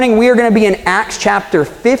We are going to be in Acts chapter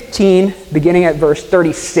 15, beginning at verse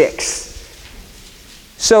 36.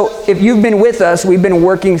 So if you've been with us, we've been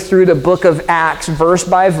working through the book of Acts verse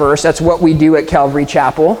by verse. That's what we do at Calvary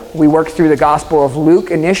Chapel. We worked through the Gospel of Luke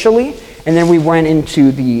initially, and then we went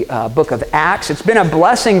into the book of Acts. It's been a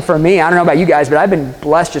blessing for me. I don't know about you guys, but I've been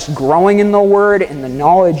blessed just growing in the Word and the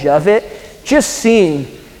knowledge of it. Just seeing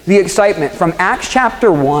the excitement from Acts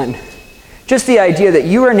chapter 1. Just the idea that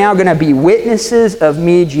you are now going to be witnesses of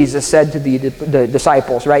me, Jesus said to the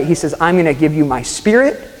disciples, right? He says, I'm going to give you my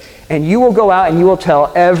Spirit, and you will go out and you will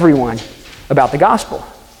tell everyone about the gospel.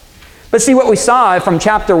 But see, what we saw from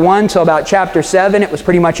chapter 1 till about chapter 7, it was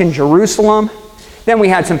pretty much in Jerusalem. Then we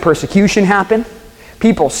had some persecution happen.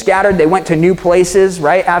 People scattered. They went to new places,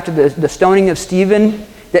 right? After the stoning of Stephen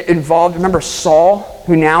that involved, remember Saul,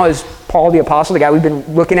 who now is Paul the Apostle, the guy we've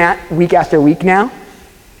been looking at week after week now.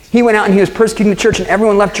 He went out and he was persecuting the church, and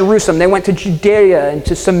everyone left Jerusalem. They went to Judea and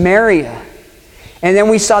to Samaria. And then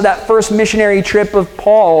we saw that first missionary trip of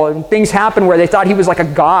Paul, and things happened where they thought he was like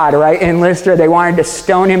a god, right? In Lystra, they wanted to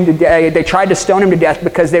stone him to death. They tried to stone him to death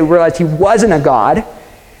because they realized he wasn't a god.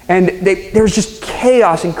 And there was just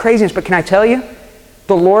chaos and craziness. But can I tell you,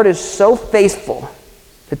 the Lord is so faithful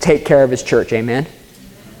to take care of his church, amen?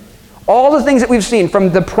 All the things that we've seen, from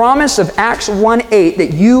the promise of Acts 1:8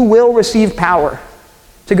 that you will receive power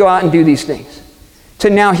to go out and do these things, to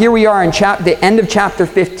now here we are in the end of chapter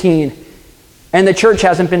 15, and the church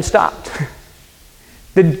hasn't been stopped.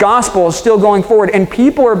 The gospel is still going forward, and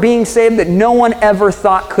people are being saved that no one ever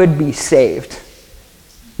thought could be saved.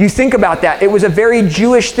 You think about that. It was a very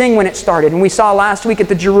Jewish thing when it started, and we saw last week at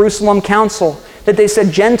the Jerusalem Council that they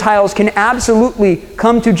said Gentiles can absolutely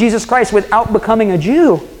come to Jesus Christ without becoming a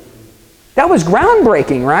Jew. That was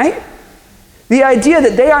groundbreaking, right? The idea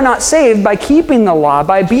that they are not saved by keeping the law,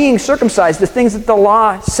 by being circumcised, the things that the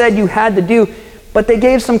law said you had to do, but they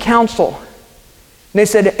gave some counsel. And they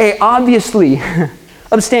said, hey, obviously,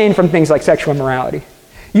 abstain from things like sexual immorality.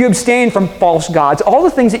 You abstain from false gods, all the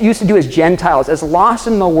things that you used to do as Gentiles, as lost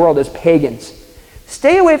in the world, as pagans.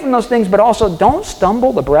 Stay away from those things, but also don't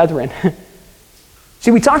stumble the brethren.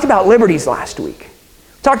 See, we talked about liberties last week.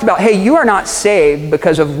 We talked about, hey, you are not saved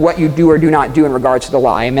because of what you do or do not do in regards to the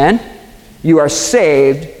law, amen? You are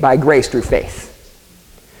saved by grace through faith.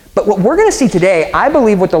 But what we're going to see today, I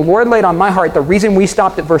believe what the Lord laid on my heart, the reason we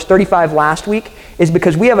stopped at verse 35 last week, is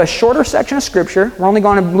because we have a shorter section of Scripture. We're only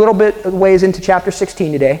going a little bit of ways into chapter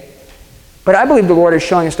 16 today. But I believe the Lord is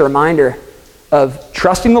showing us the reminder of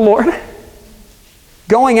trusting the Lord,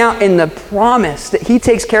 going out in the promise that he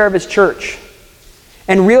takes care of his church,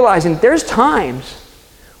 and realizing there's times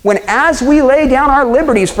when as we lay down our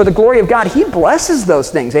liberties for the glory of God, he blesses those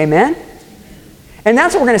things, amen? And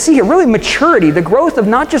that's what we're going to see here, really maturity, the growth of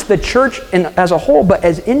not just the church as a whole, but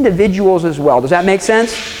as individuals as well. Does that make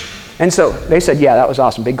sense? And so they said, yeah, that was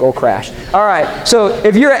awesome, big goal crash. All right, so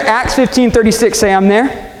if you're at Acts 15:36, say I'm there.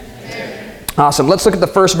 Amen. Awesome, let's look at the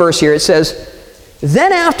first verse here. It says,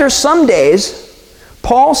 then after some days,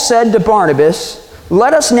 Paul said to Barnabas,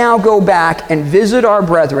 let us now go back and visit our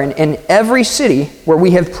brethren in every city where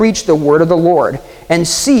we have preached the word of the Lord, and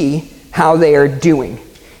see how they are doing.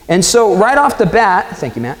 And so right off the bat,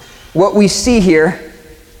 thank you, Matt, what we see here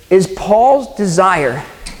is Paul's desire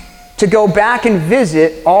to go back and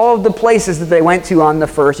visit all of the places that they went to on the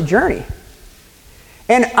first journey.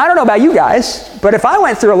 And I don't know about you guys, but if I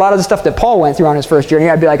went through a lot of the stuff that Paul went through on his first journey,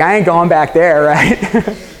 I'd be like, I ain't going back there,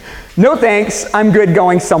 right? No thanks, I'm good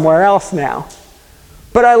going somewhere else now.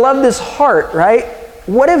 But I love this heart, right?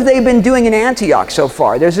 What have they been doing in Antioch so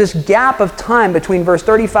far? There's this gap of time between verse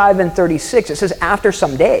 35 and 36. It says, after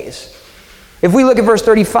some days. If we look at verse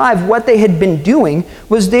 35, what they had been doing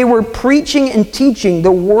was they were preaching and teaching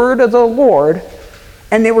the word of the Lord,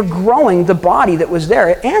 and they were growing the body that was there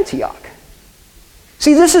at Antioch.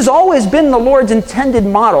 See, this has always been the Lord's intended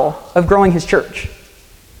model of growing his church.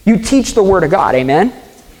 You teach the word of God, amen?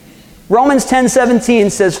 Romans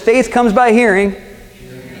 10:17 says, faith comes by hearing.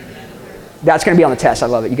 That's going to be on the test. I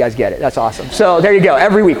love it. You guys get it. That's awesome. So there you go.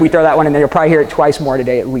 Every week we throw that one in there. You'll probably hear it twice more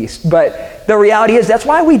today at least. But the reality is that's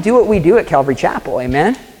why we do what we do at Calvary Chapel.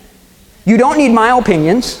 Amen? You don't need my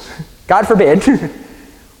opinions. God forbid.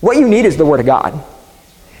 What you need is the Word of God.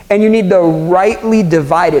 And you need the rightly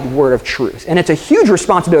divided word of truth. And it's a huge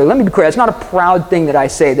responsibility. Let me be clear. It's not a proud thing that I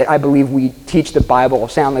say that I believe we teach the Bible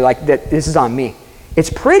soundly like that this is on me. It's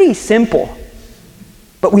pretty simple.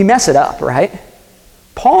 But we mess it up, right?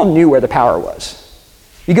 Paul knew where the power was.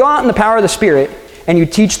 You go out in the power of the Spirit and you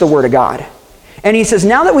teach the Word of God. And he says,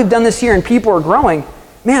 now that we've done this here and people are growing,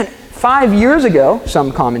 man, 5 years ago,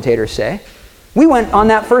 some commentators say, we went on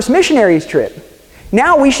that first missionaries trip.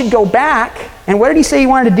 Now we should go back, and what did he say he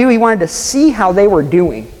wanted to do? He wanted to see how they were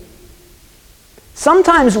doing.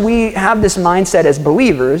 Sometimes we have this mindset as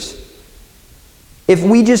believers, if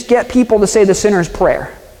we just get people to say the sinner's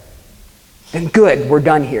prayer, then good, we're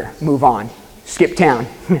done here, move on, skip town.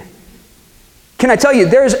 Can I tell you,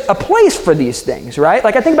 there's a place for these things, right?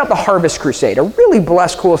 Like I think about the Harvest Crusade, a really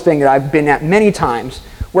blessed, cool thing that I've been at many times,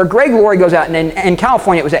 where Greg Laurie goes out, and in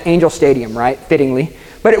California it was at Angel Stadium, right, fittingly,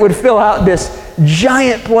 but it would fill out this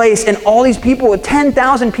giant place, and all these people,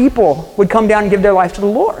 10,000 people, would come down and give their life to the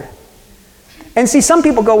Lord. And see, some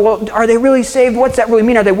people go, well, are they really saved? What's that really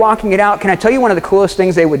mean? Are they walking it out? Can I tell you one of the coolest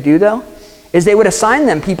things they would do, though? Is they would assign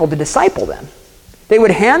them people to disciple them. They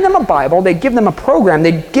would hand them a Bible, they'd give them a program,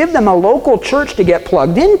 they'd give them a local church to get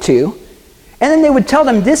plugged into, and then they would tell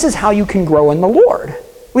them, this is how you can grow in the Lord.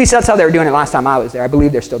 At least that's how they were doing it last time I was there. I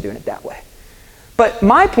believe they're still doing it that way. But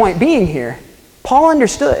my point being here, Paul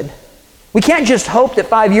understood. We can't just hope that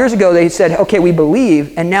 5 years ago they said, okay, we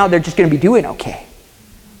believe, and now they're just going to be doing okay.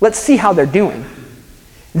 Let's see how they're doing.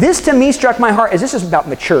 This to me struck my heart as this is about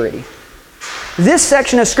maturity. This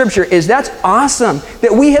section of Scripture that's awesome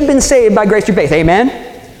that we have been saved by grace through faith.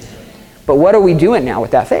 Amen? But what are we doing now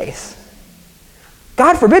with that faith?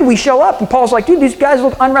 God forbid we show up and Paul's like, dude, these guys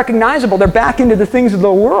look unrecognizable. They're back into the things of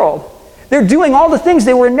the world. They're doing all the things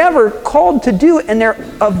they were never called to do, and they're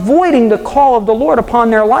avoiding the call of the Lord upon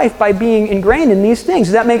their life by being ingrained in these things.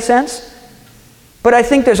 Does that make sense? But I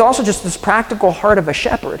think there's also just this practical heart of a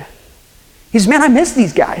shepherd. He's, man, I miss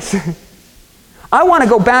these guys. I want to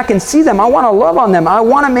go back and see them. I want to love on them. I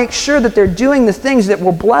want to make sure that they're doing the things that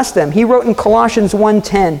will bless them. He wrote in Colossians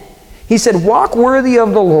 1:10, he said, walk worthy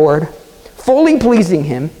of the Lord, fully pleasing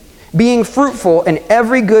him, being fruitful in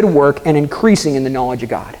every good work and increasing in the knowledge of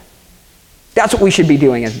God. That's what we should be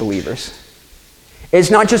doing as believers.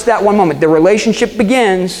 It's not just that one moment. The relationship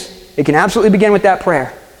begins. It can absolutely begin with that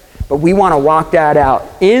prayer. But we want to walk that out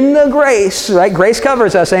in the grace, right? Grace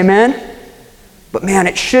covers us, amen? But man,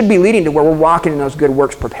 it should be leading to where we're walking in those good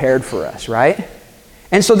works prepared for us, right?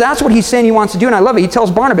 And so that's what he's saying he wants to do, and I love it. He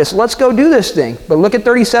tells Barnabas, let's go do this thing. But look at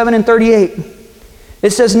 37 and 38. It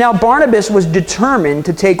says, now Barnabas was determined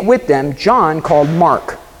to take with them John called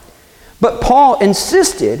Mark. But Paul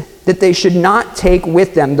insisted that they should not take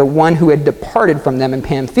with them the one who had departed from them in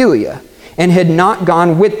Pamphylia and had not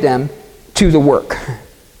gone with them to the work.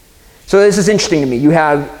 So this is interesting to me. You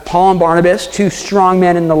have Paul and Barnabas, two strong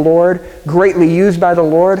men in the Lord, greatly used by the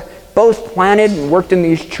Lord, both planted and worked in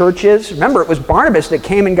these churches. Remember, it was Barnabas that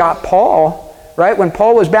came and got Paul, right? When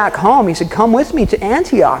Paul was back home, he said, come with me to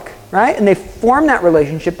Antioch, right? And they formed that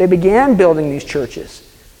relationship. They began building these churches.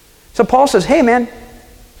 So Paul says, hey man,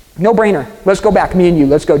 no brainer. Let's go back, me and you.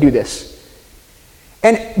 Let's go do this.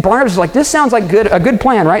 And Barnabas is like, this sounds like a good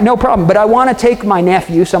plan, right? No problem. But I want to take my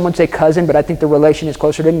nephew. Some would say cousin, but I think the relation is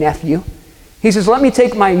closer to nephew. He says, let me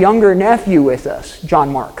take my younger nephew with us,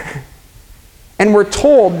 John Mark. And we're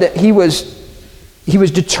told that he was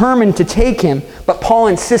determined to take him, but Paul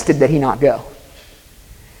insisted that he not go.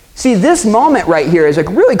 See, this moment right here is a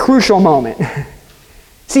really crucial moment.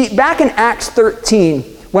 See, back in Acts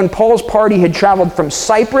 13, when Paul's party had traveled from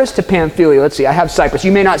Cyprus to Pamphylia. Let's see, I have Cyprus.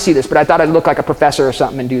 You may not see this, but I thought I'd look like a professor or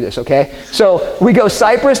something and do this, okay? So we go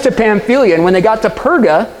Cyprus to Pamphylia, and when they got to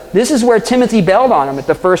Perga, this is where Timothy bailed on them at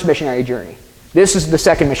the first missionary journey. This is the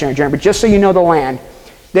second missionary journey, but just so you know the land.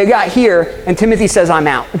 They got here, and Timothy says, I'm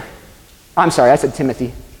out. I'm sorry, I said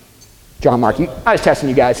Timothy. John Mark. I was testing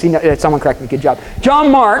you guys. See, someone correct me. Good job. John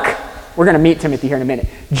Mark, we're going to meet Timothy here in a minute.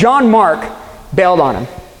 John Mark bailed on him.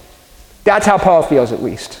 That's how Paul feels, at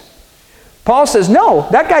least. Paul says, no,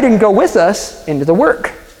 that guy didn't go with us into the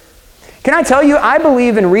work. Can I tell you, I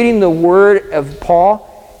believe in reading the word of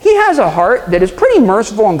Paul. He has a heart that is pretty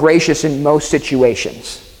merciful and gracious in most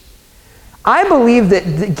situations. I believe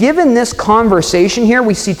that given this conversation here,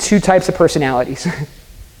 we see two types of personalities.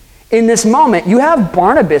 In this moment, you have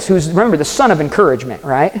Barnabas, who's, remember, the son of encouragement,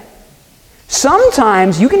 right?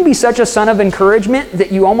 Sometimes you can be such a son of encouragement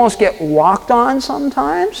that you almost get walked on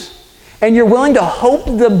sometimes. And you're willing to hope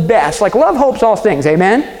the best. Like love hopes all things,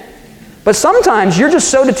 amen? But sometimes you're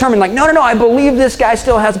just so determined, like, no, I believe this guy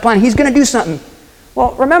still has a plan. He's going to do something.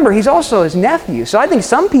 Well, remember, he's also his nephew. So I think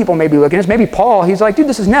some people may be looking at this. Maybe Paul, he's like, dude,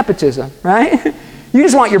 this is nepotism, right? You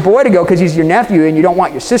just want your boy to go because he's your nephew and you don't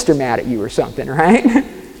want your sister mad at you or something, right?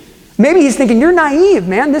 Maybe he's thinking, you're naive,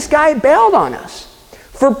 man. This guy bailed on us.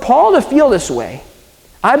 For Paul to feel this way,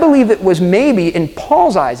 I believe it was maybe, in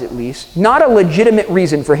Paul's eyes at least, not a legitimate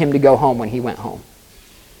reason for him to go home when he went home.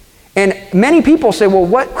 And many people say, well,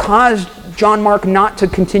 what caused John Mark not to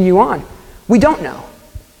continue on? We don't know.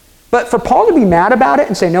 But for Paul to be mad about it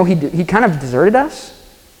and say, no, he kind of deserted us,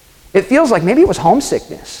 It feels like maybe it was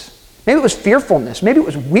homesickness. Maybe it was fearfulness. Maybe it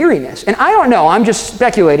was weariness. And I don't know. I'm just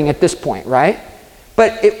speculating at this point, right?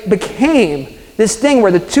 But it became this thing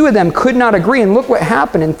where the two of them could not agree. And look what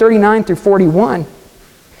happened in 39 through 41.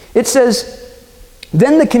 It says,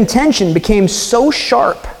 then the contention became so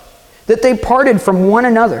sharp that they parted from one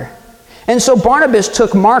another. And so Barnabas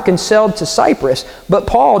took Mark and sailed to Cyprus, but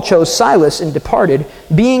Paul chose Silas and departed,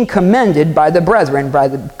 being commended by the brethren by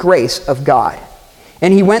the grace of God.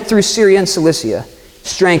 And he went through Syria and Cilicia,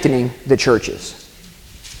 strengthening the churches.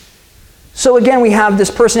 So again, we have this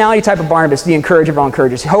personality type of Barnabas, the encourager of all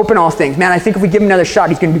encouragers, hope in all things. Man, I think if we give him another shot,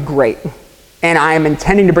 he's going to do great. And I am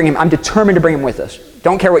intending to bring him, I'm determined to bring him with us.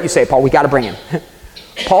 Don't care what you say, Paul, we got to bring him.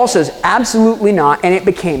 Paul says, absolutely not. And it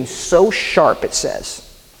became so sharp, it says,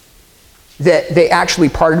 that they actually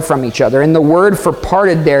parted from each other. And the word for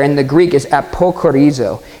parted there in the Greek is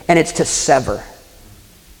apokorizo, and it's to sever.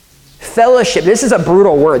 Fellowship, this is a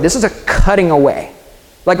brutal word. This is a cutting away.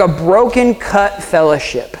 Like a broken, cut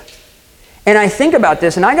fellowship. And I think about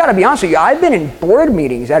this, and I got to be honest with you, I've been in board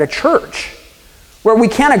meetings at a church where we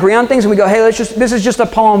can't agree on things, and we go, hey, this is just a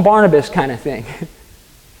Paul and Barnabas kind of thing.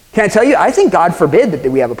 Can I tell you, I think God forbid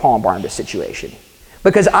that we have a Paul and Barnabas situation.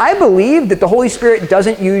 Because I believe that the Holy Spirit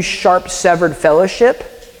doesn't use sharp, severed fellowship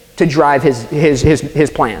to drive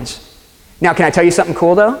his plans. Now, can I tell you something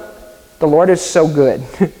cool, though? The Lord is so good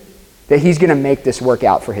that he's going to make this work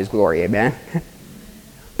out for his glory, amen?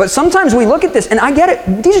 But sometimes we look at this, and I get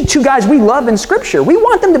it. These are two guys we love in Scripture. We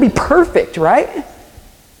want them to be perfect, right?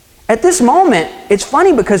 At this moment, it's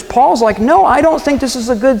funny because Paul's like, no, I don't think this is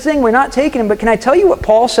a good thing. We're not taking him. But can I tell you what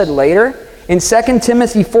Paul said later? In 2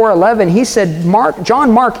 Timothy 4:11, he said,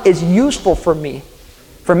 John Mark is useful for me,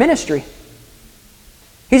 for ministry.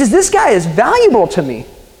 He says, this guy is valuable to me.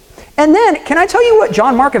 And then, can I tell you what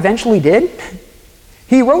John Mark eventually did?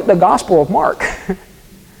 He wrote the Gospel of Mark.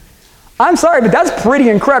 I'm sorry, but that's pretty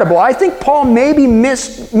incredible. I think Paul maybe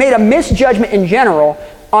made a misjudgment in general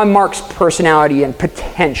on Mark's personality and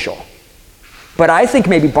potential. But I think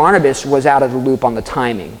maybe Barnabas was out of the loop on the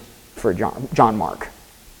timing for John Mark.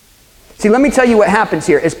 See, let me tell you what happens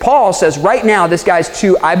here. Is Paul says, right now, this guy's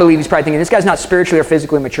I believe he's probably thinking, this guy's not spiritually or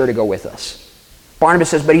physically mature to go with us. Barnabas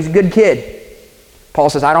says, but he's a good kid.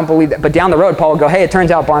 Paul says, I don't believe that. But down the road, Paul will go, hey, it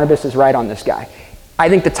turns out Barnabas is right on this guy. I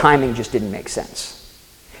think the timing just didn't make sense.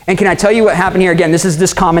 And can I tell you what happened here? Again, this is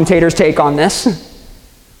this commentator's take on this.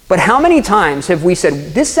 But how many times have we said,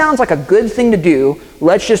 this sounds like a good thing to do,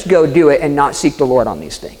 let's just go do it and not seek the Lord on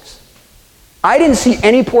these things? I didn't see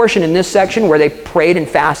any portion in this section where they prayed and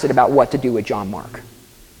fasted about what to do with John Mark.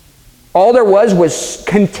 All there was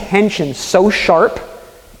contention so sharp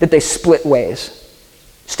that they split ways.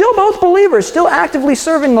 Still both believers, still actively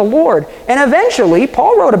serving the Lord. And eventually,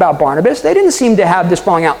 Paul wrote about Barnabas. They didn't seem to have this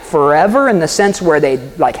falling out forever in the sense where they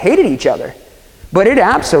hated each other. But it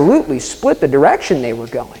absolutely split the direction they were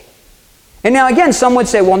going. And now again, some would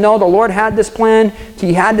say, well, no, the Lord had this plan.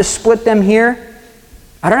 He had to split them here.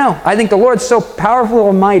 I don't know. I think the Lord's so powerful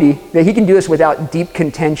and mighty that he can do this without deep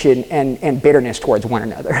contention and bitterness towards one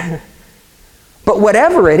another. But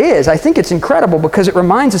whatever it is, I think it's incredible because it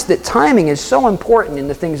reminds us that timing is so important in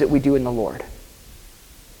the things that we do in the Lord.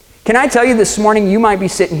 Can I tell you this morning, you might be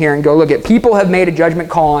sitting here and go, look, at people have made a judgment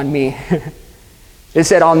call on me. They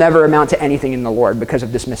said I'll never amount to anything in the Lord because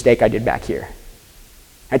of this mistake I did back here.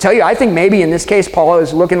 I tell you, I think maybe in this case, Paul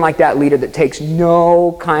is looking like that leader that takes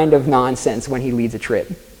no kind of nonsense when he leads a trip.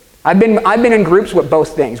 I've been in groups with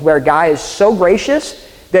both things, where a guy is so gracious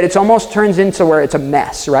that it almost turns into where it's a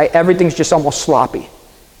mess, right? Everything's just almost sloppy.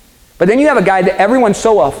 But then you have a guy that everyone's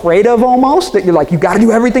so afraid of almost, that you're like, you got to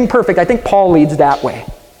do everything perfect. I think Paul leads that way.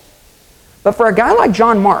 But for a guy like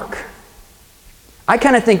John Mark, I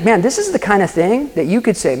kind of think, man, this is the kind of thing that you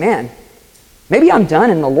could say, man, maybe I'm done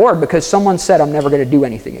in the Lord because someone said I'm never going to do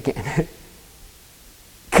anything again.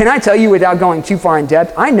 Can I tell you without going too far in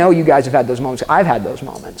depth, I know you guys have had those moments. I've had those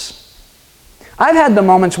moments. I've had the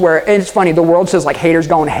moments where, and it's funny, the world says like haters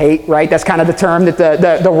gonna hate, right? That's kind of the term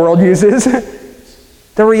that the world uses.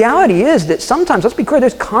 The reality is that sometimes, let's be clear,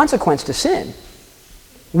 there's consequence to sin.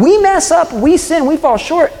 We mess up, we sin, we fall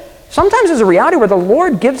short. Sometimes there's a reality where the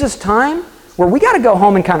Lord gives us time where we got to go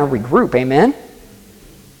home and kind of regroup, amen?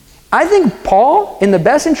 I think Paul, in the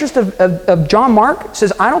best interest of John Mark,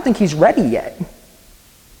 says, I don't think he's ready yet.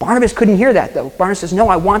 Barnabas couldn't hear that, though. Barnabas says, no,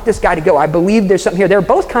 I want this guy to go. I believe there's something here. They're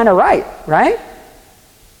both kind of right?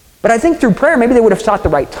 But I think through prayer, maybe they would have sought the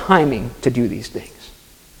right timing to do these things.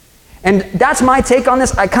 And that's my take on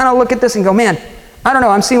this. I kind of look at this and go, man, I don't know.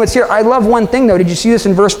 I'm seeing what's here. I love one thing, though. Did you see this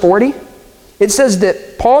in verse 40? It says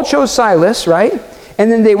that Paul chose Silas, right?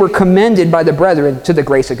 And then they were commended by the brethren to the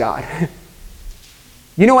grace of God.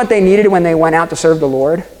 You know what they needed when they went out to serve the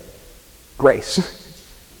Lord? Grace.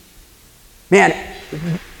 Man,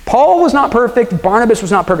 Paul was not perfect. Barnabas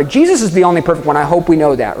was not perfect. Jesus is the only perfect one. I hope we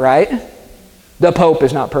know that, right? The Pope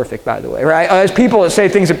is not perfect, by the way, right? As people that say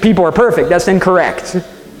things that people are perfect, that's incorrect,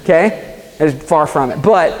 okay? That is far from it.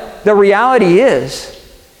 But the reality is,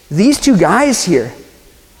 these two guys here,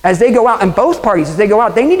 as they go out, and both parties, as they go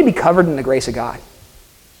out, they need to be covered in the grace of God.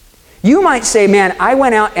 You might say, man, I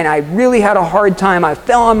went out and I really had a hard time. I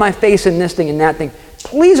fell on my face in this thing and that thing.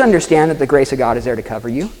 Please understand that the grace of God is there to cover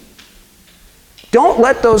you. Don't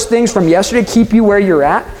let those things from yesterday keep you where you're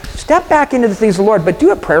at. Step back into the things of the Lord, but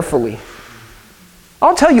do it prayerfully.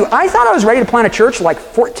 I'll tell you, I thought I was ready to plant a church like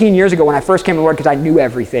 14 years ago when I first came to the Lord because I knew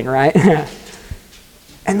everything, right?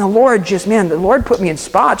 And the Lord the Lord put me in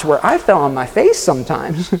spots where I fell on my face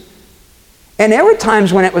sometimes. And there were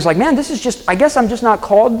times when it was like, man, this is just, I guess I'm just not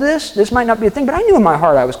called this. This might not be a thing, but I knew in my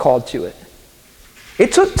heart I was called to it.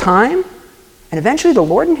 It took time, and eventually the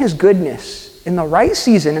Lord in His goodness, in the right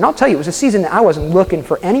season, and I'll tell you, it was a season that I wasn't looking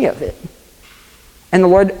for any of it. And the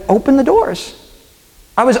Lord opened the doors.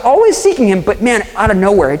 I was always seeking Him, but man, out of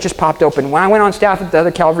nowhere, it just popped open. When I went on staff at the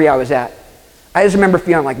other Calvary I was at, I just remember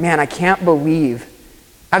feeling like, man, I can't believe,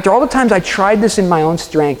 after all the times I tried this in my own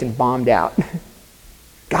strength and bombed out,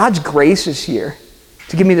 God's grace is here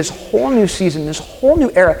to give me this whole new season, this whole new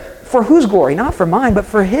era, for whose glory? Not for mine, but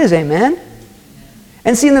for His, amen?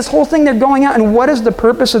 And seeing this whole thing, they're going out, and what is the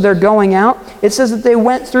purpose of their going out? It says that they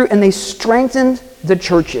went through and they strengthened the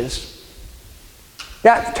churches.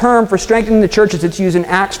 That term for strengthening the churches, it's used in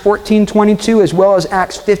Acts 14:22 as well as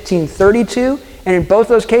Acts 15:32. And in both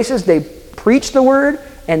those cases, they preach the word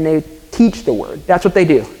and they teach the word. That's what they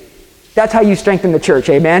do. That's how you strengthen the church,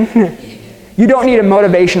 amen? You don't need a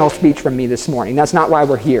motivational speech from me this morning. That's not why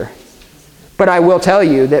we're here. But I will tell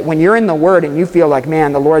you that when you're in the Word and you feel like,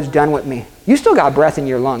 man, the Lord's done with me, you still got breath in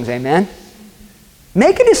your lungs, amen?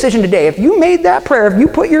 Make a decision today. If you made that prayer, if you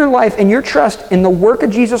put your life and your trust in the work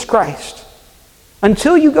of Jesus Christ,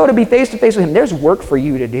 until you go to be face to face with Him, there's work for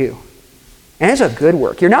you to do. And it's a good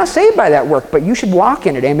work. You're not saved by that work, but you should walk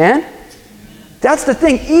in it, amen? That's the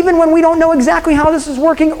thing. Even when we don't know exactly how this is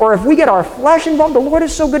working, or if we get our flesh involved, the Lord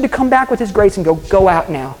is so good to come back with His grace and go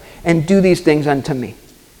out now and do these things unto me.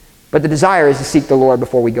 But the desire is to seek the Lord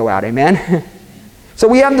before we go out, amen? So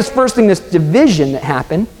we have this first thing, this division that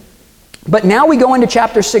happened. But now we go into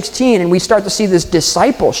chapter 16 and we start to see this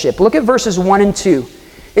discipleship. Look at verses 1 and 2.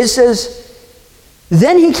 It says,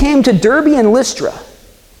 "Then he came to Derbe and Lystra,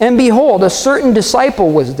 and behold, a certain disciple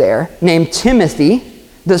was there, named Timothy,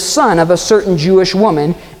 the son of a certain Jewish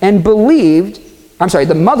woman, and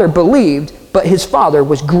the mother believed, but his father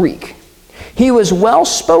was Greek. He was well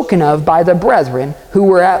spoken of by the brethren who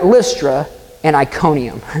were at Lystra and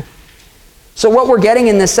Iconium." So what we're getting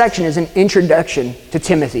in this section is an introduction to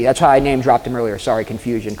Timothy. That's how I name dropped him earlier. Sorry,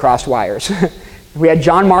 confusion, crossed wires. We had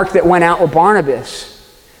John Mark that went out with Barnabas.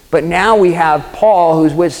 But now we have Paul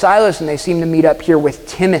who's with Silas, and they seem to meet up here with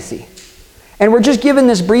Timothy. And we're just given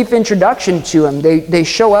this brief introduction to him. They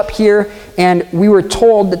show up here, and we were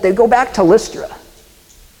told that they go back to Lystra.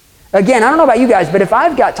 Again, I don't know about you guys, but if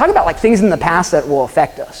talk about like things in the past that will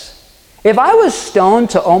affect us. If I was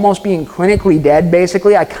stoned to almost being clinically dead,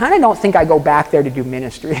 basically, I kind of don't think I go back there to do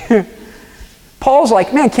ministry. Paul's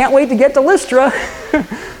like, man, can't wait to get to Lystra.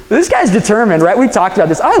 This guy's determined, right? We talked about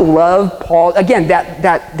this. I love Paul. Again,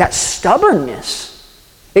 that stubbornness.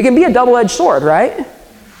 It can be a double-edged sword, right?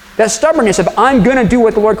 That stubbornness of I'm going to do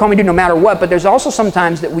what the Lord called me to do no matter what, but there's also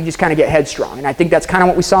sometimes that we just kind of get headstrong. And I think that's kind of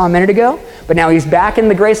what we saw a minute ago. But now he's back in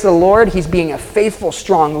the grace of the Lord. He's being a faithful,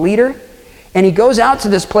 strong leader. And he goes out to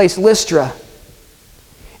this place, Lystra.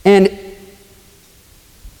 And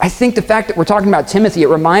I think the fact that we're talking about Timothy, it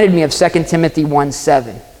reminded me of 2 Timothy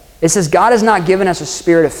 1:7. It says, God has not given us a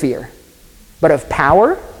spirit of fear, but of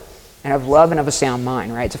power and of love and of a sound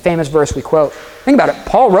mind, right? It's a famous verse we quote. Think about it.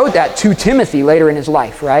 Paul wrote that to Timothy later in his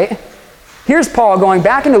life, right? Here's Paul going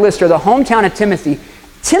back into Lystra, the hometown of Timothy.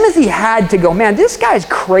 Timothy had to go, man, this guy's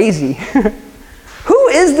crazy. Who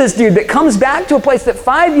is this dude that comes back to a place that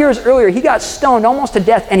 5 years earlier he got stoned almost to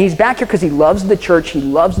death, and he's back here because he loves the church, he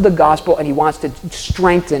loves the gospel, and he wants to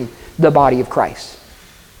strengthen the body of Christ.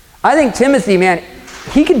 I think Timothy, man,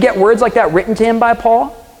 he could get words like that written to him by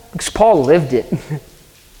Paul because Paul lived it.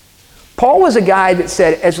 Paul was a guy that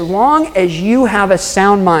said, as long as you have a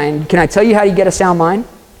sound mind, can I tell you how you get a sound mind?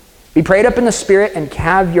 Be prayed up in the Spirit and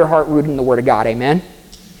have your heart rooted in the Word of God, amen?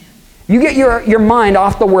 You get your mind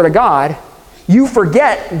off the Word of God, you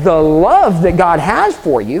forget the love that God has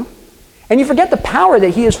for you, and you forget the power that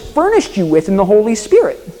He has furnished you with in the Holy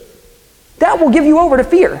Spirit. That will give you over to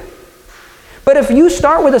fear. But if you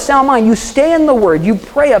start with a sound mind, you stay in the Word, you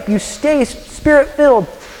pray up, you stay Spirit-filled,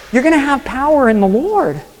 you're going to have power in the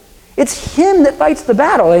Lord. It's Him that fights the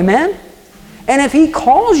battle, amen? And if He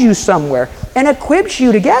calls you somewhere and equips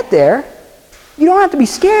you to get there, you don't have to be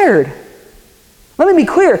scared. Let me be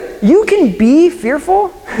clear. You can be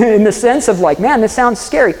fearful in the sense of like, man, this sounds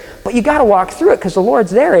scary, but you got to walk through it because the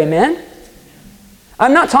Lord's there, amen?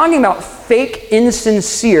 I'm not talking about fake,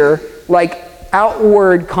 insincere, like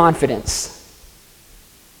outward confidence.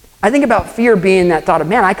 I think about fear being that thought of,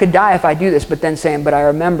 man, I could die if I do this, but then saying, but I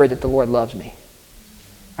remember that the Lord loves me.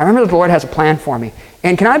 I remember that the Lord has a plan for me.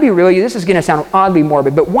 And can I be real with you? This is going to sound oddly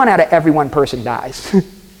morbid, but 1 out of every 1 person dies.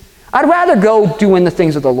 I'd rather go doing the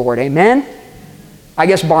things of the Lord, amen? I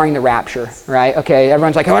guess barring the rapture, right? Okay,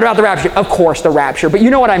 everyone's like, what about the rapture? Of course, the rapture. But you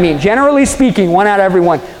know what I mean. Generally speaking, 1 out of every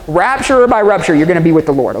 1, rapture or by rupture, you're going to be with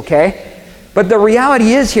the Lord, okay? But the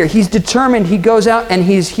reality is here, he's determined, he goes out and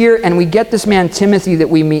he's here, and we get this man Timothy that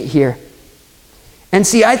we meet here. And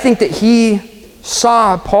see, I think that he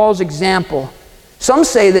saw Paul's example. Some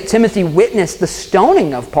say that Timothy witnessed the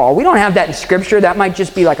stoning of Paul. We don't have that in Scripture. That might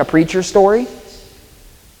just be like a preacher story.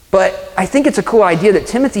 But I think it's a cool idea that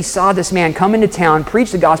Timothy saw this man come into town,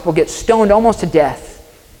 preach the gospel, get stoned almost to death.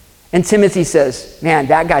 And Timothy says, man,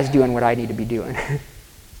 that guy's doing what I need to be doing.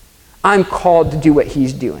 I'm called to do what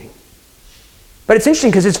he's doing. But it's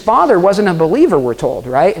interesting because his father wasn't a believer, we're told,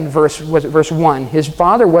 right? In verse 1. His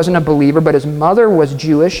father wasn't a believer, but his mother was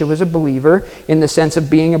Jewish. She was a believer in the sense of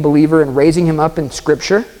being a believer and raising him up in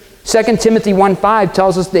Scripture. 2 Timothy 1:5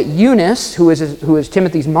 tells us that Eunice, who is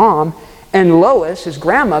Timothy's mom, and Lois, his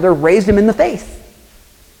grandmother, raised him in the faith.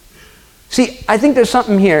 See, I think there's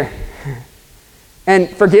something here. And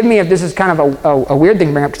forgive me if this is kind of a weird thing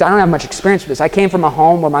to bring up, because I don't have much experience with this. I came from a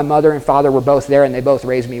home where my mother and father were both there, and they both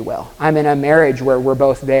raised me well. I'm in a marriage where we're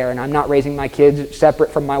both there, and I'm not raising my kids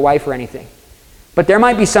separate from my wife or anything. But there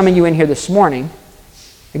might be some of you in here this morning,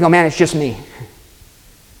 you go, man, it's just me.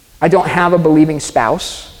 I don't have a believing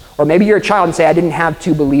spouse. Or maybe you're a child and say, I didn't have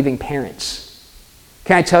 2 believing parents.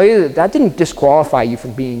 Can I tell you that that didn't disqualify you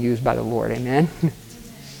from being used by the Lord, amen?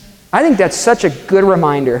 I think that's such a good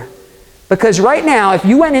reminder. Because right now, if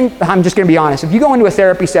you went in, I'm just going to be honest, if you go into a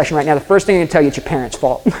therapy session right now, the first thing I'm going to tell you is your parents'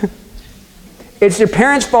 fault. It's your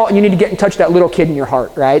parents' fault, and you need to get in touch with that little kid in your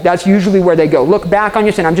heart, right? That's usually where they go. Look back on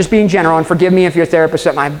your sin. I'm just being general, and forgive me if you're a therapist.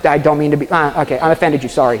 I don't mean to be, okay, I offended you,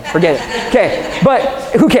 sorry. Forget it. Okay, but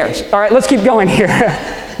who cares? All right, let's keep going here.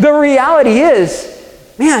 The reality is,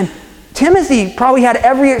 man, Timothy probably had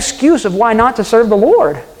every excuse of why not to serve the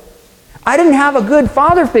Lord. I didn't have a good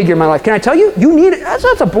father figure in my life. Can I tell you? You need it.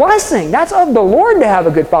 That's a blessing. That's of the Lord to have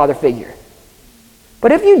a good father figure.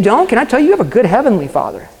 But if you don't, can I tell you, you have a good heavenly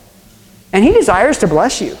Father. And He desires to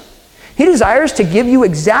bless you. He desires to give you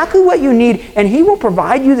exactly what you need, and He will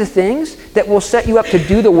provide you the things that will set you up to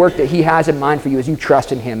do the work that He has in mind for you as you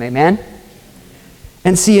trust in Him. Amen?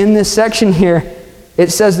 And see, in this section here,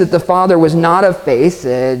 it says that the father was not of faith.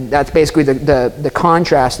 That's basically the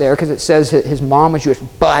contrast there, because it says that his mom was Jewish,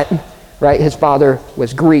 but right, his father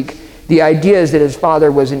was Greek. The idea is that his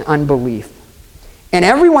father was in unbelief. And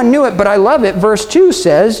everyone knew it, but I love it. Verse 2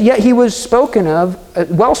 says, yet he was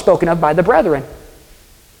well spoken of by the brethren.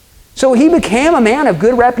 So he became a man of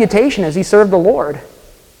good reputation as he served the Lord.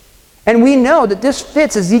 And we know that this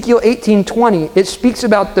fits Ezekiel 18:20. It speaks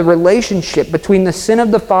about the relationship between the sin of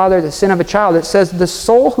the father, the sin of a child. It says, the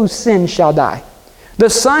soul who sins shall die. The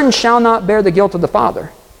son shall not bear the guilt of the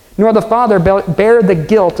father, nor the father bear the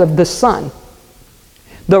guilt of the son.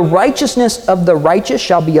 The righteousness of the righteous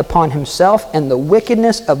shall be upon himself, and the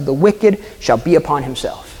wickedness of the wicked shall be upon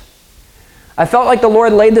himself. I felt like the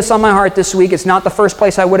Lord laid this on my heart this week. It's not the first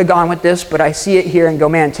place I would have gone with this, but I see it here and go,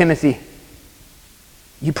 man, Timothy,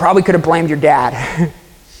 you probably could have blamed your dad,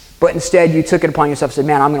 but instead you took it upon yourself and said,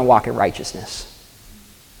 man, I'm going to walk in righteousness.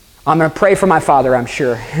 I'm going to pray for my father, I'm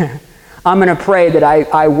sure. I'm going to pray that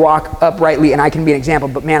I walk uprightly and I can be an example,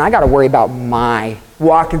 but man, I got to worry about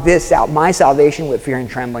walk this out, my salvation with fear and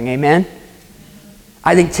trembling, amen?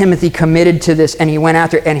 I think Timothy committed to this, and he went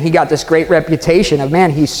after it, and he got this great reputation of, man,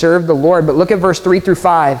 he served the Lord. But look at verse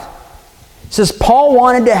 3-5. It says, Paul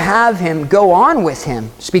wanted to have him go on with him,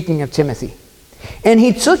 speaking of Timothy. And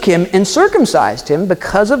he took him and circumcised him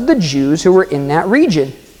because of the Jews who were in that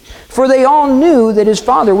region. For they all knew that his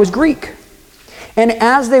father was Greek. And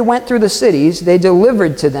as they went through the cities, they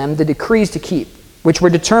delivered to them the decrees to keep, which were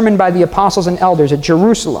determined by the apostles and elders at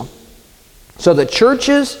Jerusalem. So the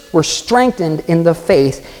churches were strengthened in the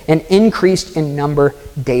faith and increased in number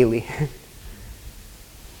daily.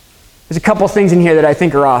 There's a couple things in here that I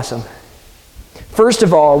think are awesome. First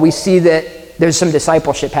of all, we see that there's some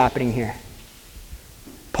discipleship happening here.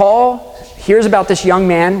 Paul hears about this young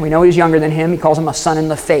man. We know he's younger than him. He calls him a son in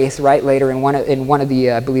the faith, right? Later in one of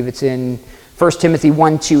the, I believe it's in 1 Timothy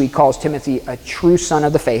 1:2, he calls Timothy a true son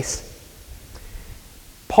of the faith.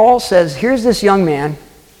 Paul says, here's this young man,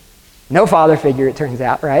 no father figure, it turns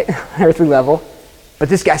out, right? Earthly level. But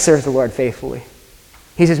this guy serves the Lord faithfully.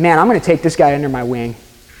 He says, man, I'm going to take this guy under my wing.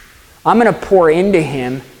 I'm going to pour into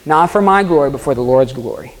him, not for my glory, but for the Lord's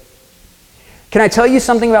glory. Can I tell you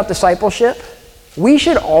something about discipleship? We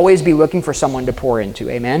should always be looking for someone to pour into,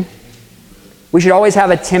 amen? We should always have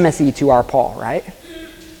a Timothy to our Paul, right?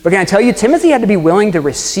 But can I tell you, Timothy had to be willing to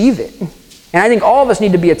receive it. And I think all of us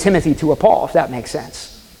need to be a Timothy to a Paul, if that makes sense.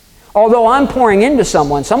 Although I'm pouring into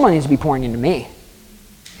someone needs to be pouring into me.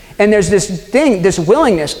 And there's this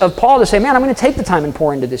willingness of Paul to say, man, I'm going to take the time and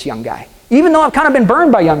pour into this young guy. Even though I've kind of been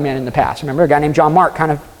burned by young men in the past. Remember, a guy named John Mark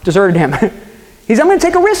kind of deserted him. I'm going to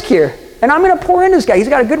take a risk here. And I'm going to pour into this guy. He's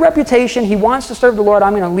got a good reputation. He wants to serve the Lord.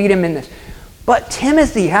 I'm going to lead him in this. But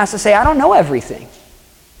Timothy has to say, I don't know everything.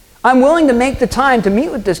 I'm willing to make the time to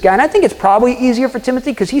meet with this guy. And I think it's probably easier for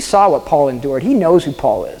Timothy because he saw what Paul endured. He knows who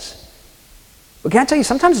Paul is. But can I tell you,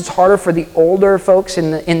 sometimes it's harder for the older folks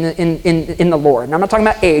in the Lord. And I'm not talking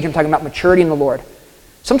about age. I'm talking about maturity in the Lord.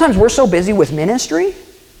 Sometimes we're so busy with ministry,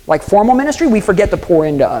 like formal ministry, we forget to pour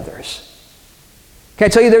into others. Can I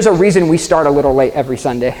tell you, there's a reason we start a little late every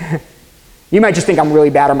Sunday. You might just think I'm really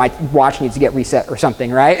bad or my watch needs to get reset or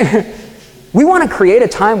something, right? We want to create a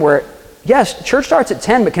time where, yes, church starts at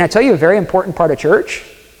 10, but can I tell you a very important part of church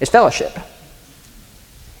is fellowship.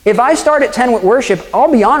 If I start at 10 with worship,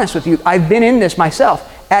 I'll be honest with you, I've been in this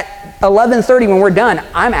myself. At 11:30 when we're done,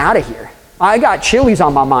 I'm out of here. I got Chili's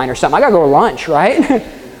on my mind or something. I got to go to lunch, right?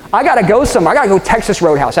 I got to go somewhere. I got to go Texas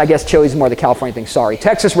Roadhouse. I guess Chili's is more the California thing. Sorry.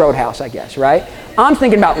 Texas Roadhouse, I guess, right? I'm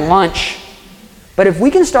thinking about lunch. But if we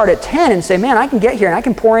can start at 10 and say, man, I can get here and I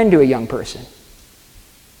can pour into a young person.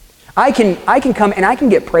 I can come and I can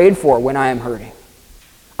get prayed for when I am hurting.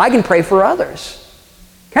 I can pray for others.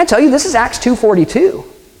 Can I tell you, this is Acts 2:42.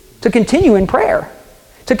 To continue in prayer.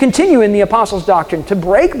 To continue in the apostles' doctrine. To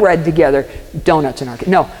break bread together. Donuts in our...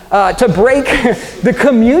 No. To break the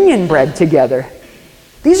communion bread together.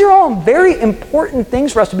 These are all very important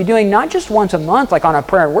things for us to be doing, not just once a month, like on a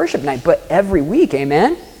prayer and worship night, but every week,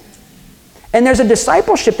 amen? And there's a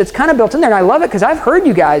discipleship that's kind of built in there, and I love it because I've heard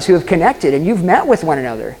you guys who have connected and you've met with one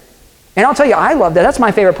another. And I'll tell you, I love that. That's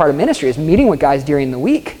my favorite part of ministry, is meeting with guys during the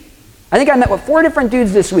week. I think I met with 4 different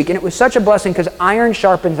dudes this week, and it was such a blessing because iron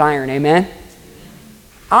sharpens iron, amen?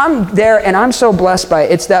 I'm there, and I'm so blessed by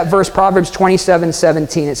it. It's that verse, Proverbs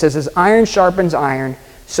 27:17. It says, as iron sharpens iron,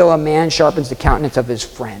 so a man sharpens the countenance of his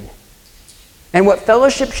friend. And what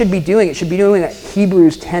fellowship should be doing, it should be doing what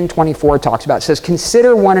Hebrews 10:24 talks about. It says,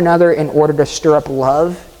 consider one another in order to stir up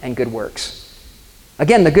love and good works.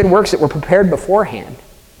 Again, the good works that were prepared beforehand,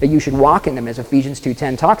 that you should walk in them, as Ephesians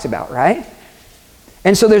 2:10 talks about, right?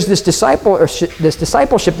 And so there's this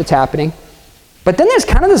discipleship that's happening. But then there's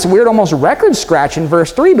kind of this weird almost record scratch in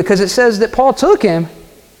verse 3, because it says that Paul took him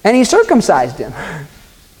and he circumcised him.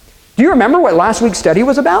 Do you remember what last week's study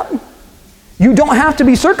was about? You don't have to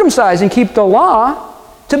be circumcised and keep the law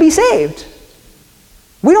to be saved.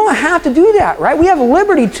 We don't have to do that, right? We have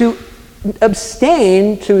liberty to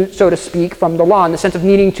abstain, so to speak, from the law in the sense of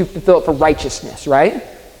needing to fulfill it for righteousness, right?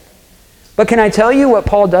 But can I tell you what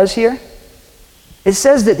Paul does here? It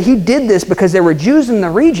says that he did this because there were Jews in the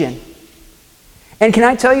region. And can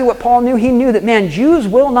I tell you what Paul knew? He knew that, man, Jews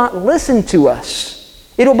will not listen to us.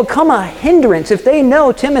 It'll become a hindrance if they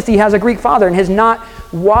know Timothy has a Greek father and has not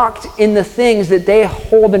walked in the things that they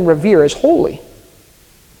hold and revere as holy.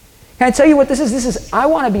 Can I tell you what this is? This is, I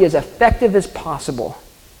want to be as effective as possible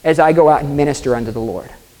as I go out and minister unto the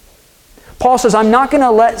Lord. Paul says, I'm not going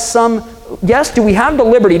to let yes, do we have the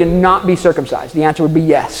liberty to not be circumcised? The answer would be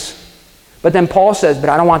yes. But then Paul says, but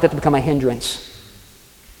I don't want that to become a hindrance.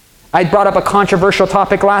 I brought up a controversial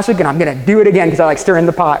topic last week, and I'm going to do it again because I like stirring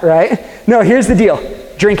the pot, right? No, here's the deal.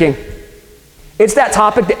 Drinking. It's that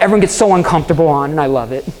topic that everyone gets so uncomfortable on, and I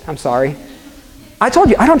love it. I'm sorry. I told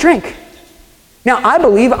you, I don't drink. Now, I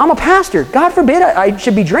believe I'm a pastor. God forbid I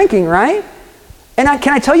should be drinking, right? And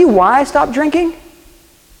can I tell you why I stopped drinking?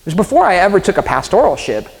 It was before I ever took a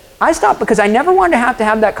pastoralship. I stopped because I never wanted to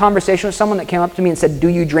have that conversation with someone that came up to me and said, do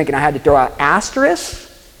you drink? And I had to throw out asterisks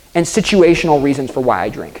and situational reasons for why I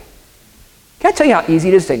drink. Can I tell you how easy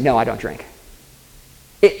it is to say, no, I don't drink?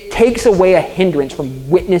 It takes away a hindrance from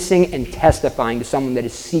witnessing and testifying to someone that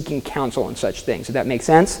is seeking counsel on such things. Does that make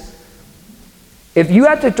sense? If you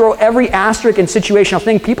have to throw every asterisk and situational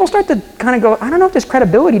thing, people start to kind of go, I don't know if there's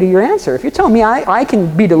credibility to your answer. If you're telling me I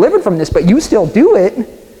can be delivered from this, but you still do it,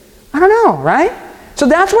 I don't know, right? So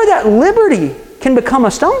that's where that liberty can become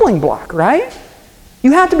a stumbling block, right?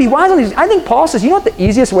 You have to be wise on these. I think Paul says, you know what the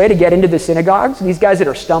easiest way to get into the synagogues, these guys that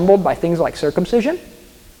are stumbled by things like circumcision?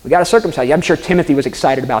 We got to circumcise you. I'm sure Timothy was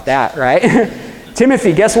excited about that, right?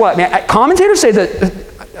 Timothy, guess what, man? Commentators say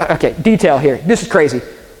that, okay, detail here. This is crazy.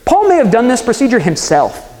 Paul may have done this procedure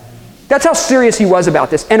himself. That's how serious he was about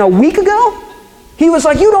this. And a week ago, he was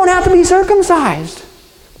like, you don't have to be circumcised.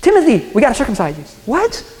 Timothy, we got to circumcise you.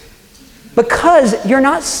 What? Because you're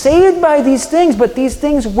not saved by these things, but these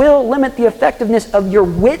things will limit the effectiveness of your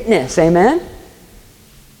witness. Amen?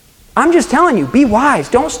 I'm just telling you, be wise.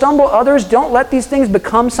 Don't stumble others. Don't let these things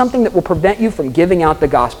become something that will prevent you from giving out the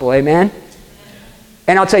gospel. Amen?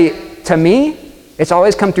 And I'll tell you, to me, it's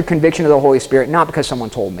always come through conviction of the Holy Spirit, not because someone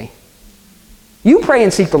told me. You pray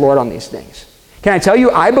and seek the Lord on these things. Can I tell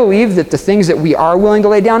you, I believe that the things that we are willing to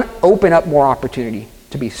lay down open up more opportunity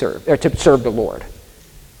to be served, or to serve the Lord.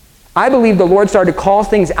 I believe the Lord started to call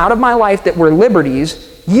things out of my life that were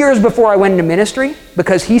liberties years before I went into ministry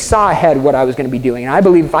because he saw ahead what I was going to be doing. And I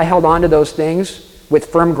believe if I held on to those things with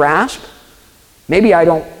firm grasp, maybe I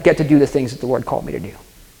don't get to do the things that the Lord called me to do.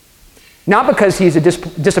 Not because he's a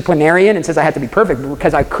disciplinarian and says I have to be perfect, but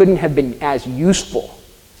because I couldn't have been as useful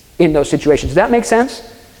in those situations. Does that make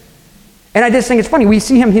sense? And I just think it's funny. We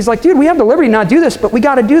see him, he's like, dude, we have the liberty to not do this, but we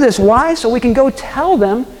got to do this. Why? So we can go tell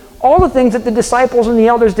them all the things that the disciples and the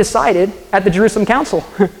elders decided at the Jerusalem council.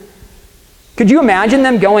 Could you imagine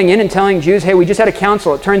them going in and telling Jews, hey, we just had a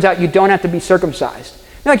council. It turns out you don't have to be circumcised.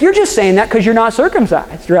 They're like, you're just saying that because you're not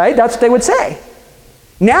circumcised, right? That's what they would say.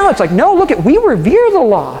 Now it's like, no, look, we revere the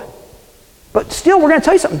law. But still, we're going to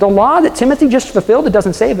tell you something. The law that Timothy just fulfilled, it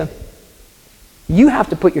doesn't save him. You have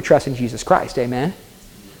to put your trust in Jesus Christ, amen?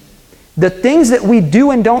 The things that we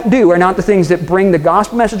do and don't do are not the things that bring the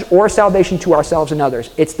gospel message or salvation to ourselves and others.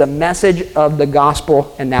 It's the message of the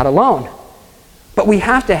gospel and that alone. But we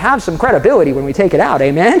have to have some credibility when we take it out,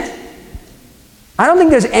 amen? I don't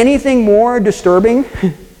think there's anything more disturbing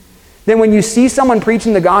than when you see someone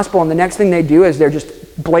preaching the gospel and the next thing they do is they're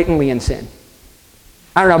just blatantly in sin.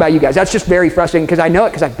 I don't know about you guys. That's just very frustrating because I know it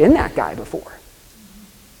because I've been that guy before.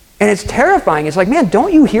 And it's terrifying. It's like, man,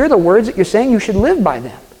 don't you hear the words that you're saying? You should live by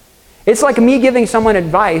them. It's like me giving someone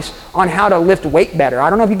advice on how to lift weight better. I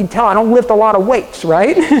don't know if you can tell, I don't lift a lot of weights,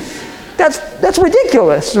 right? That's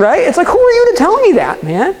ridiculous, right? It's like, who are you to tell me that,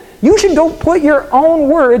 man? You should go put your own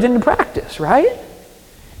words into practice, right?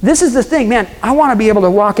 This is the thing, man. I want to be able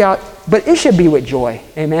to walk out, but it should be with joy,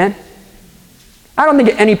 amen? I don't think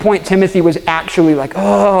at any point Timothy was actually like,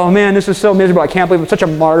 oh man, this is so miserable. I can't believe I'm such a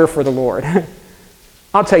martyr for the Lord.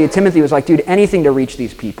 I'll tell you, Timothy was like, dude, anything to reach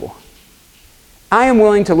these people. I am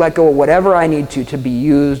willing to let go of whatever I need to be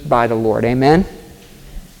used by the Lord. Amen?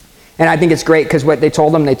 And I think it's great because what they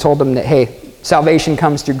told them that, hey, salvation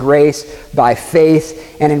comes through grace by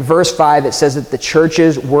faith. And in verse 5, it says that the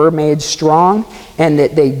churches were made strong and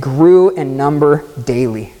that they grew in number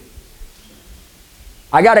daily.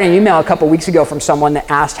 I got an email a couple weeks ago from someone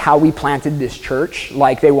that asked how we planted this church.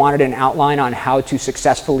 Like they wanted an outline on how to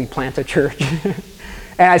successfully plant a church.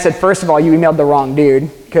 And I said, first of all, you emailed the wrong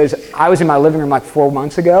dude, because I was in my living room like 4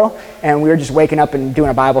 months ago, and we were just waking up and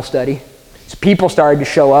doing a Bible study. So people started to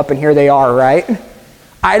show up, and here they are, right?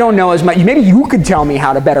 I don't know as much. Maybe you could tell me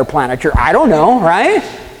how to better plant a church. I don't know, right?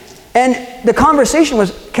 And the conversation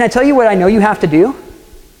was, can I tell you what I know you have to do?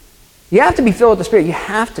 You have to be filled with the Spirit. You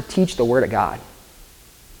have to teach the Word of God.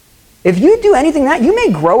 If you do anything that, you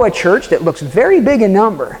may grow a church that looks very big in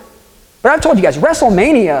number. But I've told you guys,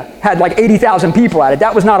 WrestleMania had like 80,000 people at it.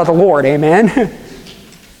 That was not of the Lord, amen?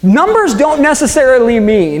 Numbers don't necessarily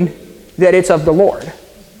mean that it's of the Lord.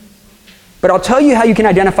 But I'll tell you how you can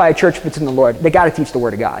identify a church if it's in the Lord. They got to teach the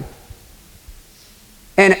Word of God.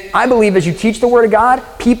 And I believe as you teach the Word of God,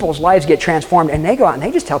 people's lives get transformed, and they go out and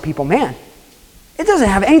they just tell people, man, it doesn't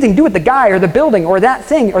have anything to do with the guy or the building or that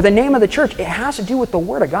thing or the name of the church. It has to do with the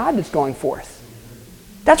Word of God that's going forth.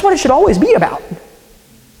 That's what it should always be about.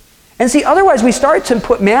 And see, otherwise we start to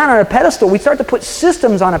put man on a pedestal. We start to put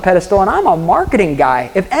systems on a pedestal, and I'm a marketing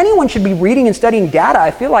guy. If anyone should be reading and studying data, I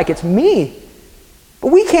feel like it's me.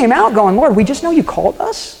 But we came out going, Lord, we just know you called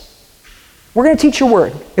us. We're going to teach your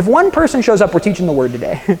word. If one person shows up, we're teaching the word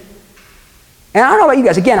today. And I don't know about you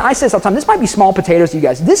guys. Again, I say this all the time. This might be small potatoes to you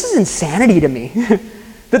guys. This is insanity to me.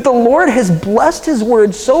 That the Lord has blessed his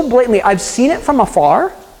word so blatantly. I've seen it from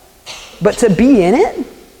afar, but to be in it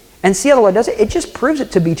and see how the Lord does it, it just proves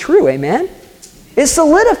it to be true, amen? It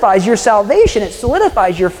solidifies your salvation. It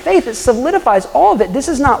solidifies your faith. It solidifies all of it. This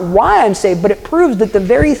is not why I'm saved, but it proves that the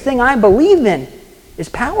very thing I believe in is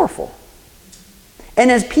powerful.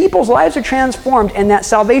 And as people's lives are transformed and that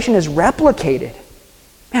salvation is replicated,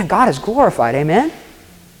 man, God is glorified, amen?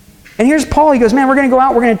 And here's Paul. He goes, man, we're going to go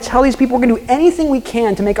out. We're going to tell these people. We're going to do anything we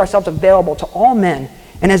can to make ourselves available to all men.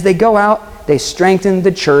 And as they go out, they strengthen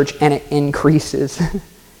the church and it increases.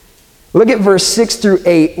 Look at verse 6 through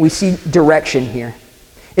 8. We see direction here.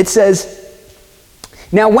 It says,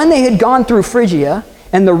 now when they had gone through Phrygia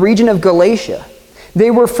and the region of Galatia, they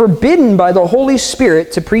were forbidden by the Holy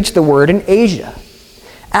Spirit to preach the word in Asia.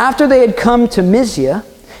 After they had come to Mysia,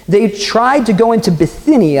 they tried to go into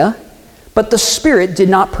Bithynia, but the Spirit did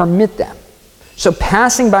not permit them. So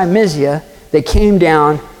passing by Mysia, they came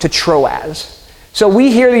down to Troas. So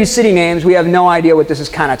we hear these city names, we have no idea what this is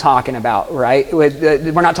kind of talking about, right?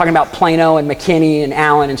 We're not talking about Plano and McKinney and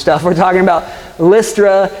Allen and stuff. We're talking about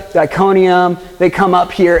Lystra, Iconium. They come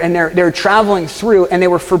up here and they're traveling through, and they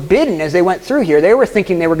were forbidden as they went through here. They were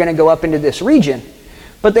thinking they were going to go up into this region.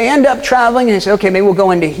 But they end up traveling and they say, okay, maybe we'll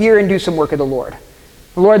go into here and do some work of the Lord.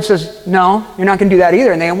 The Lord says, no, you're not going to do that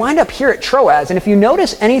either. And they wind up here at Troas. And if you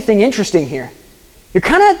notice anything interesting here, you're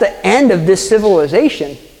kind of at the end of this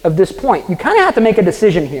civilization, of this point. You kind of have to make a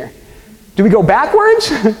decision here. Do we go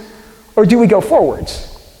backwards or do we go forwards?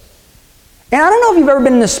 And I don't know if you've ever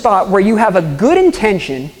been in this spot where you have a good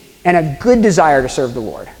intention and a good desire to serve the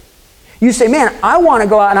Lord. You say, man, I want to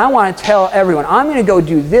go out and I want to tell everyone, I'm going to go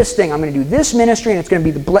do this thing. I'm going to do this ministry, and it's going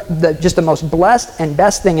to be just the most blessed and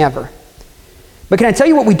best thing ever. But can I tell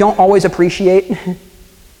you what we don't always appreciate?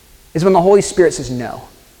 Is when the Holy Spirit says no.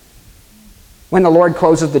 When the Lord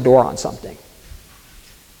closes the door on something.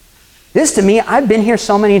 This, to me, I've been here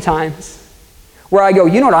so many times where I go,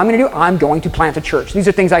 you know what I'm going to do? I'm going to plant a church. These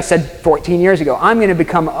are things I said 14 years ago. I'm going to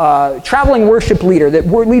become a traveling worship leader that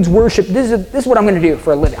leads worship. This is what I'm going to do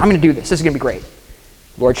for a living. I'm going to do this. This is going to be great.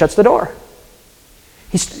 The Lord shuts the door.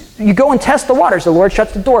 You go and test the waters. The Lord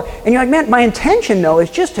shuts the door. And you're like, man, my intention, though,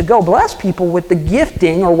 is just to go bless people with the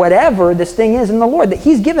gifting or whatever this thing is in the Lord that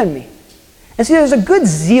He's given me. And see, there's a good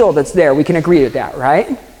zeal that's there. We can agree with that, right?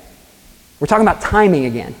 We're talking about timing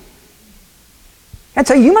again. I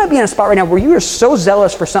tell you, you might be in a spot right now where you are so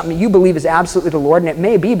zealous for something that you believe is absolutely the Lord, and it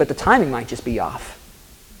may be, but the timing might just be off.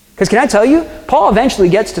 Because can I tell you, Paul eventually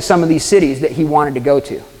gets to some of these cities that he wanted to go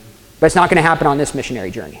to, but it's not going to happen on this missionary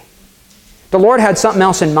journey. The Lord had something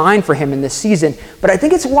else in mind for him in this season, but I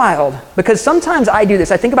think it's wild, because sometimes I do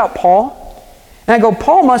this. I think about Paul, and I go,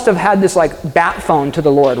 Paul must have had this like bat phone to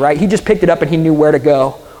the Lord, right? He just picked it up and he knew where to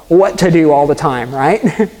go, what to do all the time, right?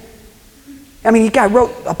 I mean, the guy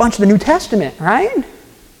wrote a bunch of the New Testament, right?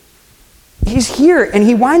 He's here, and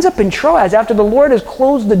he winds up in Troas after the Lord has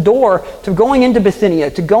closed the door to going into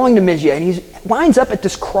Bithynia, to going to Mysia, and he winds up at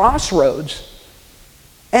this crossroads.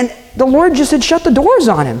 And the Lord just had shut the doors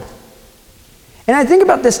on him. And I think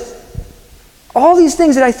about this, all these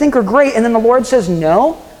things that I think are great, and then the Lord says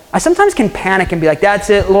no. I sometimes can panic and be like,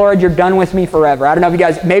 that's it, Lord, you're done with me forever. I don't know if you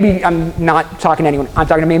guys, maybe I'm not talking to anyone. I'm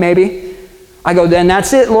talking to me, maybe. I go, then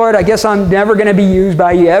that's it, Lord. I guess I'm never going to be used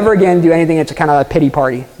by you ever again to do anything. It's a kind of a pity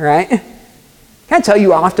party, right? Can I tell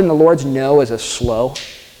you often the Lord's no is a slow?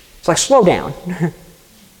 It's like, slow down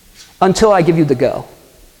until I give you the go.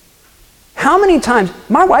 How many times,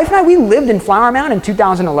 my wife and I, we lived in Flower Mound in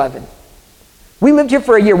 2011. We lived here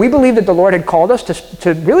for a year. We believed that the Lord had called us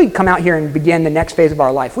to really come out here and begin the next phase of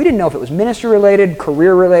our life. We didn't know if it was ministry related,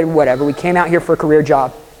 career related, whatever. We came out here for a career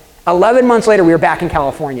job. 11 months later, we were back in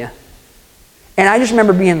California. And I just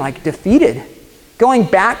remember being like defeated, going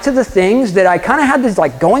back to the things that I kind of had these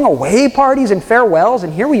like going away parties and farewells,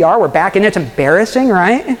 and here we are, we're back, and it's embarrassing,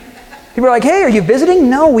 right? People are like, hey, are you visiting?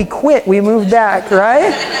 No, we quit, we moved back, right?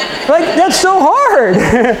 Like, that's so hard.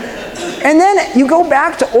 And then you go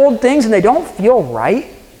back to old things and they don't feel right.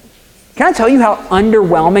 Can I tell you how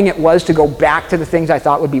underwhelming it was to go back to the things I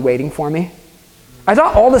thought would be waiting for me? I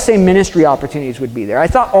thought all the same ministry opportunities would be there. I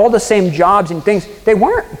thought all the same jobs and things, they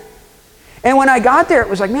weren't. And when I got there, it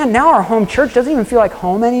was like, man, now our home church doesn't even feel like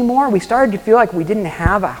home anymore. We started to feel like we didn't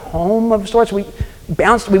have a home of sorts. We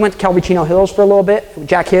went to Calvary Chino Hills for a little bit.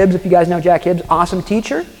 Jack Hibbs, if you guys know Jack Hibbs, awesome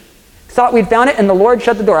teacher. Thought we'd found it, and the Lord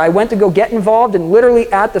shut the door. I went to go get involved, and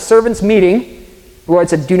literally at the servants' meeting, the Lord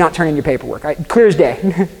said, do not turn in your paperwork. Clear as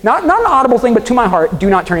day. Not an audible thing, but to my heart, do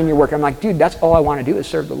not turn in your work. I'm like, dude, that's all I want to do is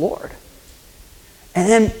serve the Lord. And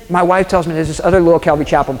then my wife tells me there's this other little Calvary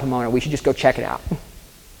Chapel in Pomona. We should just go check it out.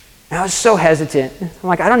 And I was so hesitant. I'm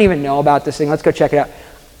like, I don't even know about this thing. Let's go check it out.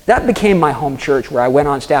 That became my home church where I went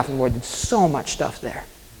on staff and the Lord did so much stuff there.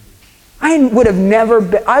 I would have never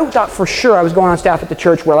been, I thought for sure I was going on staff at the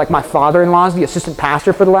church where like my father-in-law is the assistant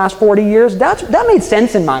pastor for the last 40 years. That made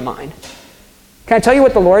sense in my mind. Can I tell you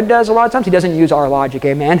what the Lord does a lot of times? He doesn't use our logic,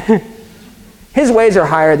 amen? His ways are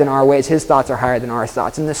higher than our ways. His thoughts are higher than our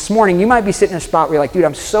thoughts. And this morning, you might be sitting in a spot where you're like, dude,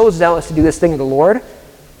 I'm so zealous to do this thing of the Lord.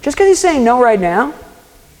 Just because he's saying no right now,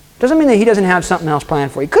 doesn't mean that he doesn't have something else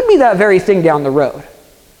planned for you. It could be that very thing down the road.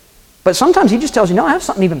 But sometimes he just tells you, no, I have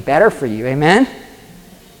something even better for you, amen?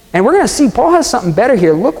 And we're going to see Paul has something better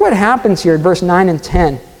here. Look what happens here in verse 9 and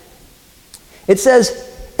 10. It says,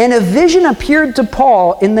 and a vision appeared to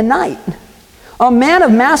Paul in the night. A man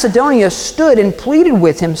of Macedonia stood and pleaded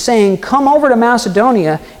with him, saying, come over to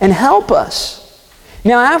Macedonia and help us.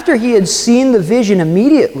 Now after he had seen the vision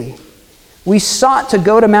immediately, we sought to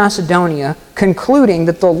go to Macedonia, concluding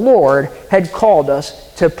that the Lord had called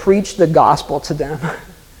us to preach the gospel to them.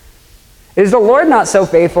 Is the Lord not so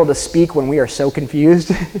faithful to speak when we are so confused?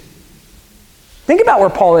 Think about where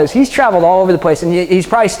Paul is. He's traveled all over the place, and he's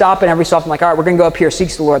probably stopping every so often like, all right, we're going to go up here,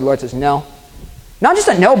 seeks the Lord. The Lord says, no. Not just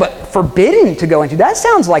a no, but forbidden to go into. That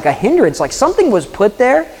sounds like a hindrance, like something was put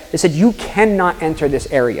there that said, you cannot enter this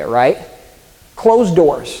area, right? Closed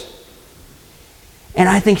doors. And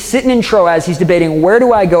I think sitting in Troas, he's debating, where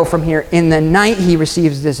do I go from here? In the night, he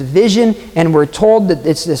receives this vision, and we're told that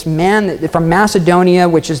it's this man from Macedonia,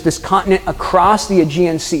 which is this continent across the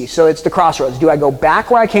Aegean Sea. So it's the crossroads. Do I go back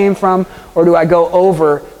where I came from, or do I go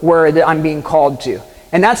over where I'm being called to?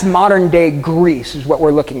 And that's modern-day Greece is what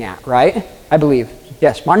we're looking at, right? I believe.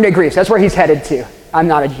 Yes, modern-day Greece. That's where he's headed to. I'm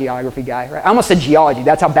not a geography guy, right? I almost said geology.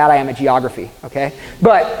 That's how bad I am at geography, okay?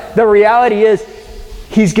 But the reality is,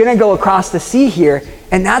 he's going to go across the sea here,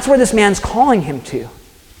 and that's where this man's calling him to.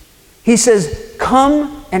 He says,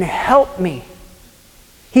 come and help me.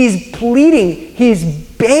 He's pleading, he's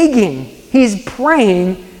begging, he's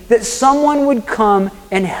praying that someone would come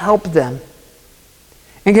and help them.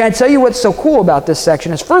 And can I tell you what's so cool about this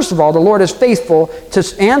section is, first of all, the Lord is faithful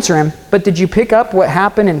to answer him, but did you pick up what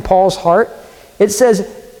happened in Paul's heart? It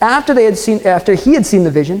says, after he had seen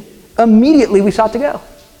the vision, immediately we sought to go.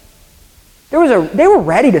 They were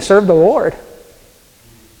ready to serve the Lord.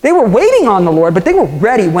 They were waiting on the Lord, but they were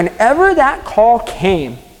ready. Whenever that call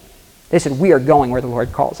came, they said, we are going where the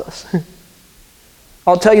Lord calls us.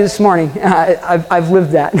 I'll tell you this morning, I've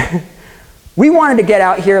lived that. We wanted to get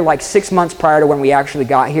out here like 6 months prior to when we actually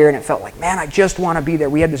got here, and it felt like, man, I just want to be there.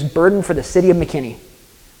 We had this burden for the city of McKinney.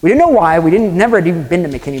 We didn't know why. We never had even been to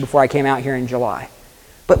McKinney before I came out here in July.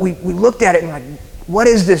 But we looked at it and like, what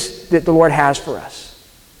is this that the Lord has for us?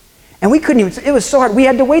 And we couldn't even, it was so hard. We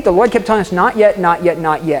had to wait. The Lord kept telling us, not yet, not yet,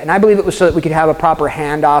 not yet. And I believe it was so that we could have a proper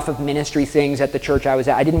handoff of ministry things at the church I was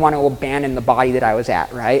at. I didn't want to abandon the body that I was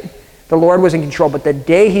at, right? The Lord was in control. But the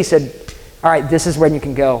day he said, all right, this is when you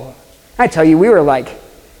can go. I tell you, we were like,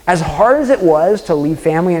 as hard as it was to leave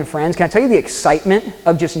family and friends, can I tell you the excitement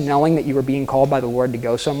of just knowing that you were being called by the Lord to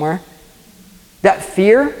go somewhere? That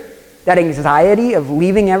fear, that anxiety of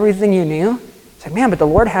leaving everything you knew. It's like, man, but the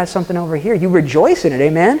Lord has something over here. You rejoice in it,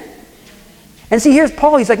 amen? And see, here's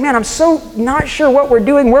Paul. He's like, man, I'm so not sure what we're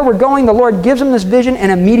doing, where we're going. The Lord gives him this vision and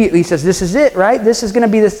immediately says, this is it, right? This is going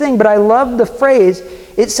to be the thing. But I love the phrase.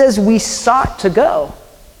 It says, we sought to go.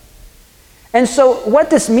 And so what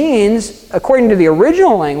this means, according to the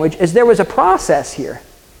original language, is there was a process here.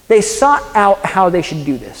 They sought out how they should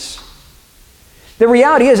do this. The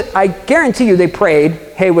reality is, I guarantee you they prayed,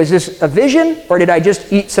 hey, was this a vision or did I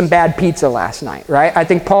just eat some bad pizza last night, right? I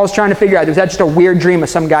think Paul's trying to figure out, was that just a weird dream of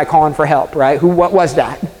some guy calling for help, right? What was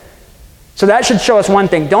that? So that should show us one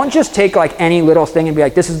thing. Don't just take like any little thing and be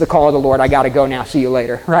like, this is the call of the Lord, I got to go now, see you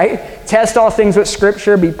later, right? Test all things with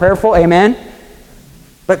Scripture, be prayerful, amen?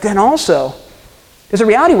 But then also, there's a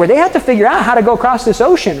reality where they have to figure out how to go across this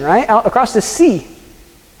ocean, right? Out across the sea.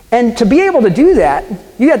 And to be able to do that,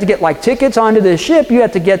 you have to get like tickets onto the ship, you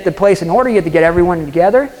have to get the place in order, you have to get everyone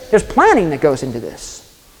together. There's planning that goes into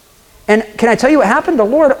this. And can I tell you what happened? The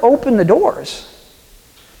Lord opened the doors.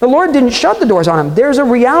 The Lord didn't shut the doors on them. There's a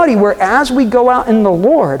reality where as we go out in the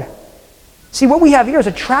Lord, see what we have here is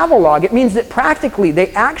a travel log. It means that practically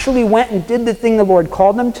they actually went and did the thing the Lord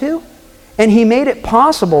called them to, and he made it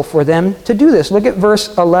possible for them to do this. Look at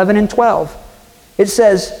verse 11 and 12. It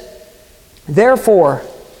says, therefore,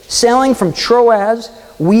 sailing from Troas,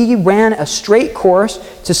 we ran a straight course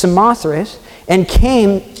to Samothrace and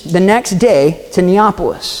came the next day to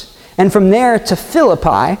Neapolis, and from there to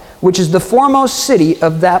Philippi, which is the foremost city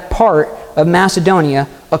of that part of Macedonia,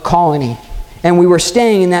 a colony. And we were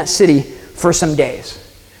staying in that city for some days.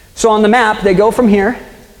 So on the map, they go from here,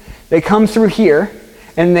 they come through here,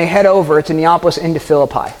 and they head over to Neapolis into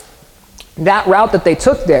Philippi. That route that they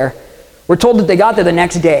took there, we're told that they got there the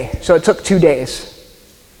next day, so it took 2 days.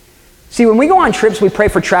 See, when we go on trips, we pray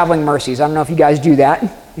for traveling mercies. I don't know if you guys do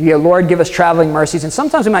that. Lord, give us traveling mercies. And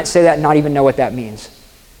sometimes we might say that and not even know what that means.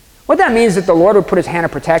 What that means is that the Lord would put his hand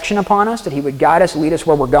of protection upon us, that he would guide us, lead us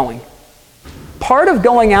where we're going. Part of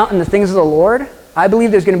going out in the things of the Lord, I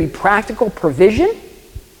believe there's going to be practical provision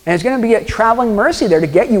And it's going to be a traveling mercy there to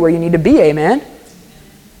get you where you need to be, amen?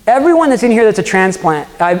 Everyone that's in here that's a transplant,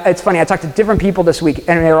 it's funny, I talked to different people this week,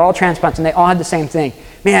 and they were all transplants, and they all had the same thing.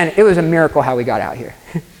 Man, it was a miracle how we got out here.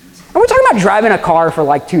 And we're talking about driving a car for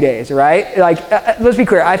like 2 days, right? Like, let's be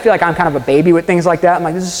clear, I feel like I'm kind of a baby with things like that. I'm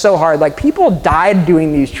like, this is so hard. Like, people died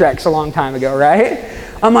doing these treks a long time ago, right?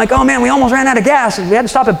 I'm like, oh man, we almost ran out of gas, and we had to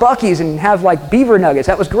stop at Buc-ee's and have like beaver nuggets.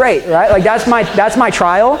 That was great, right? Like, that's my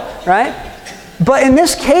trial, right? But in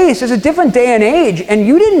this case, it's a different day and age, and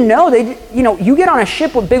you didn't know, you get on a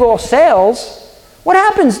ship with big old sails. What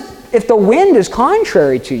happens if the wind is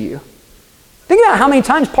contrary to you? Think about how many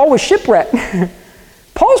times Paul was shipwrecked.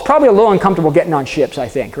 Paul's probably a little uncomfortable getting on ships, I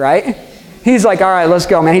think, right? He's like, all right, let's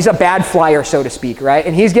go, man. He's a bad flyer, so to speak, right?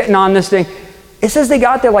 And he's getting on this thing. It says they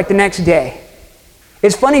got there like the next day.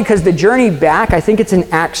 It's funny because the journey back, I think it's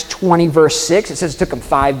in Acts 20, verse 6, it says it took them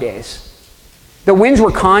 5 days. The winds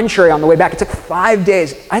were contrary on the way back. It took 5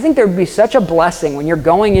 days. I think there would be such a blessing when you're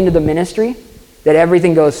going into the ministry that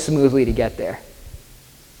everything goes smoothly to get there.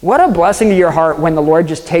 What a blessing to your heart when the Lord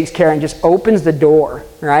just takes care and just opens the door,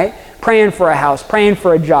 right? Praying for a house, praying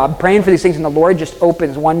for a job, praying for these things, and the Lord just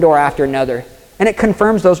opens one door after another. And it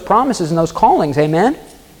confirms those promises and those callings, amen?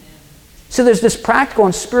 So there's this practical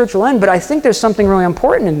and spiritual end, but I think there's something really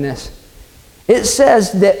important in this. It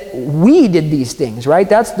says that we did these things, right?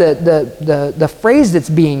 That's the phrase that's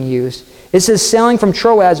being used. It says, sailing from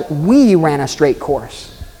Troas, we ran a straight course.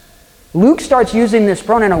 Luke starts using this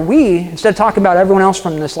pronoun of we instead of talking about everyone else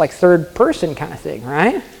from this like third person kind of thing,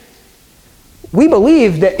 right? We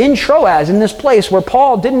believe that in Troas, in this place where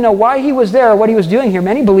Paul didn't know why he was there or what he was doing here,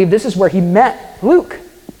 many believe this is where he met Luke.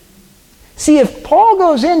 See, if Paul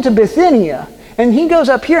goes into Bithynia and he goes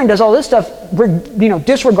up here and does all this stuff,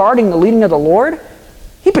 disregarding the leading of the Lord,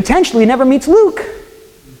 he potentially never meets Luke.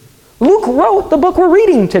 Luke wrote the book we're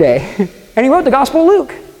reading today, and he wrote the Gospel of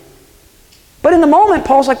Luke. But in the moment,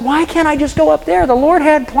 Paul's like, why can't I just go up there? The Lord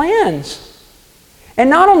had plans. And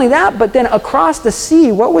not only that, but then across the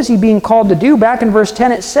sea, what was he being called to do? Back in verse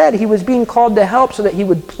 10, it said he was being called to help so that he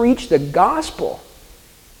would preach the gospel.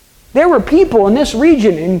 There were people in this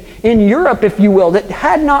region, in Europe, if you will, that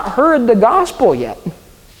had not heard the gospel yet.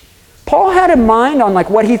 Paul had in mind on like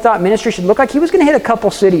what he thought ministry should look like. He was going to hit a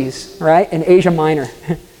couple cities, right, in Asia Minor.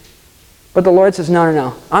 But the Lord says,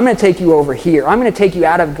 no. I'm going to take you over here. I'm going to take you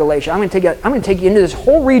out of Galatia. I'm going to take you into this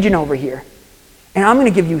whole region over here. And I'm going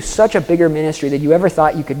to give you such a bigger ministry than you ever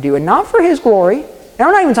thought you could do. And not for his glory. And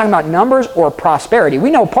I'm not even talking about numbers or prosperity. We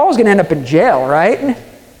know Paul's going to end up in jail, right?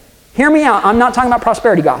 Hear me out. I'm not talking about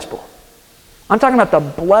prosperity gospel. I'm talking about the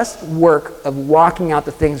blessed work of walking out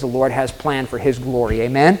the things the Lord has planned for his glory.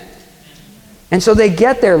 Amen? And so they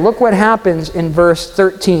get there. Look what happens in verse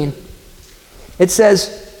 13. It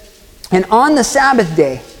says, and on the Sabbath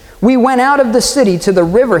day, we went out of the city to the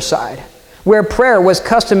riverside, where prayer was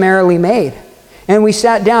customarily made. And we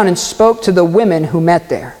sat down and spoke to the women who met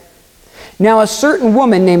there. Now a certain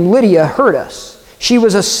woman named Lydia heard us. She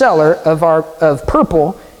was a seller of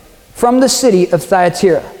purple from the city of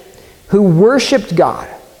Thyatira, who worshipped God.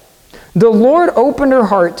 The Lord opened her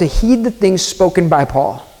heart to heed the things spoken by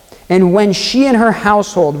Paul. And when she and her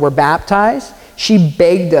household were baptized, she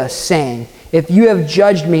begged us, saying, if you have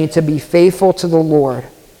judged me to be faithful to the Lord,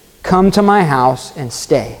 come to my house and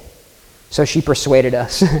stay. So she persuaded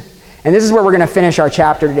us. And this is where we're going to finish our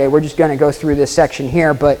chapter today. We're just going to go through this section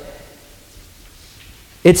here, but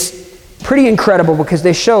it's pretty incredible because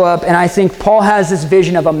they show up, and I think Paul has this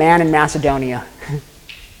vision of a man in Macedonia.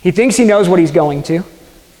 He thinks he knows what he's going to.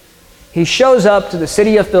 He shows up to the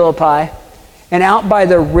city of Philippi, and out by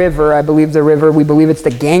the river, we believe it's the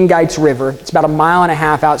Gangites River. It's about 1.5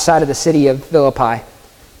 miles outside of the city of Philippi.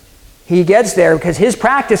 He gets there because his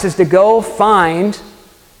practice is to go find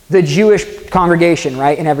the Jewish congregation,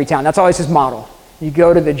 right, in every town. That's always his model. You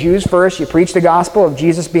go to the Jews first, you preach the gospel of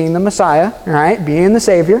Jesus being the Messiah, right, being the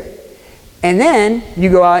Savior, and then you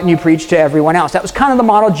go out and you preach to everyone else. That was kind of the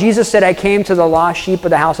model. Jesus said, I came to the lost sheep of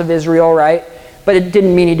the house of Israel, right? But it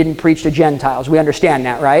didn't mean he didn't preach to Gentiles. We understand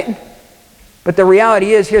that, right? But the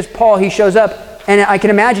reality is, here's Paul, he shows up, and I can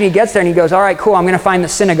imagine he gets there and he goes, all right, cool, I'm going to find the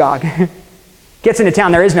synagogue. Gets into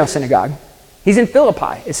town, there is no synagogue. He's in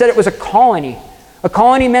Philippi. It said it was a colony. A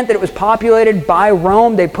colony meant that it was populated by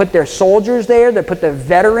Rome. They put their soldiers there, they put the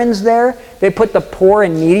veterans there, they put the poor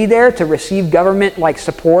and needy there to receive government-like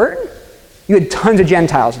support. You had tons of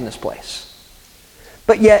Gentiles in this place.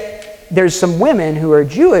 But yet, there's some women who are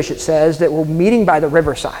Jewish, it says, that were meeting by the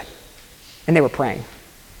riverside, and they were praying.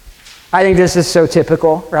 I think this is so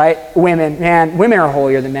typical, right? Women are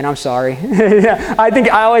holier than men, I'm sorry. I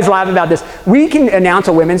always laugh about this. We can announce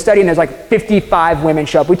a women's study and there's like 55 women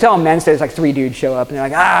show up. We tell them men's study, there's like 3 dudes show up and they're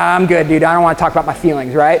like, I'm good, dude. I don't want to talk about my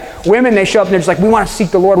feelings, right? Women, they show up and they're just like, we want to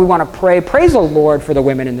seek the Lord. We want to pray. Praise the Lord for the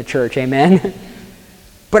women in the church, amen?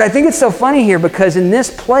 But I think it's so funny here because in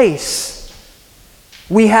this place,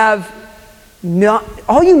 we have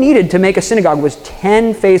all you needed to make a synagogue was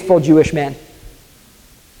 10 faithful Jewish men.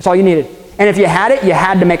 That's all you needed. And if you had it, you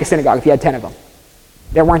had to make a synagogue if you had 10 of them.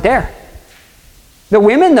 They weren't there. The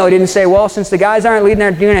women, though, didn't say, well, since the guys aren't leading,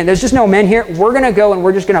 they're doing it. There's just no men here. We're going to go and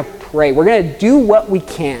we're just going to pray. We're going to do what we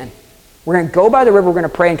can. We're going to go by the river. We're going to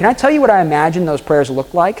pray. And can I tell you what I imagine those prayers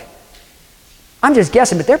look like? I'm just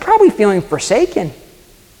guessing, but they're probably feeling forsaken.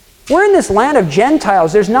 We're in this land of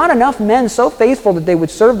Gentiles. There's not enough men so faithful that they would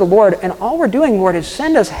serve the Lord. And all we're doing, Lord, is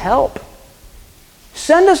send us help.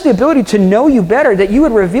 Send us the ability to know you better, that you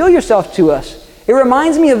would reveal yourself to us. It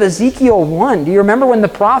reminds me of Ezekiel 1. Do you remember when the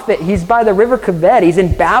prophet, he's by the river Kaved, he's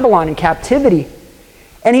in Babylon in captivity.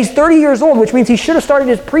 And he's 30 years old, which means he should have started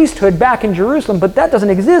his priesthood back in Jerusalem, but that doesn't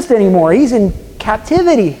exist anymore. He's in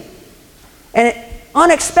captivity. And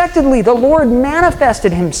unexpectedly, the Lord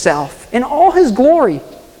manifested himself in all his glory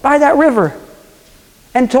by that river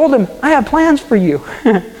and told him, I have plans for you.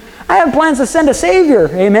 I have plans to send a Savior.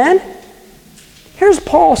 Amen? Here's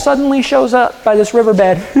Paul suddenly shows up by this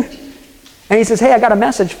riverbed and he says, hey, I got a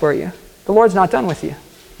message for you. The Lord's not done with you.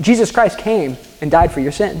 Jesus Christ came and died for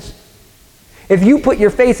your sins. If you put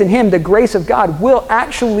your faith in him, the grace of God will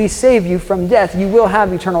actually save you from death. You will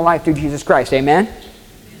have eternal life through Jesus Christ. Amen?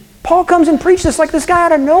 Paul comes and preaches this like this guy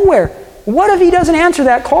out of nowhere. What if he doesn't answer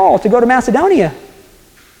that call to go to Macedonia?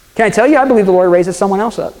 Can I tell you, I believe the Lord raises someone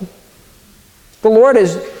else up. The Lord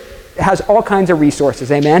has all kinds of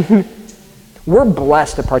resources. Amen? We're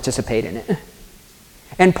blessed to participate in it.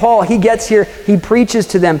 And Paul, he gets here, he preaches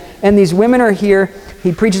to them, and these women are here,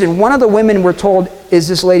 he preaches, and one of the women we're told is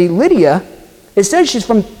this lady Lydia. It says she's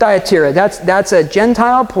from Thyatira. That's a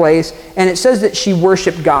Gentile place, and it says that she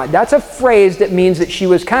worshiped God. That's a phrase that means that she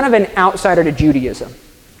was kind of an outsider to Judaism.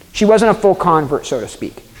 She wasn't a full convert, so to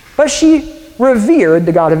speak. But she revered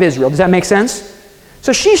the God of Israel. Does that make sense?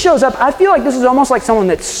 So she shows up. I feel like this is almost like someone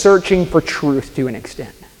that's searching for truth to an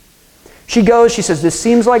extent. She goes, she says, this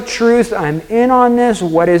seems like truth. I'm in on this.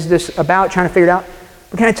 What is this about? Trying to figure it out.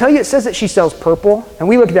 But can I tell you, it says that she sells purple. And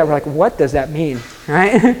we look at that, we're like, what does that mean?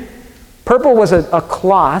 Right? Purple was a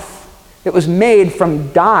cloth that was made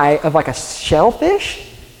from dye of like a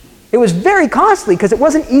shellfish. It was very costly because it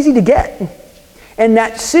wasn't easy to get. And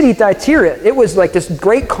that city, Thyatira, it was like this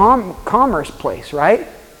great commerce place, right?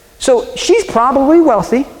 So she's probably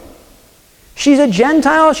wealthy. She's a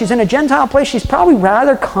Gentile. She's in a Gentile place. She's probably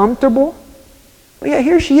rather comfortable. But yeah,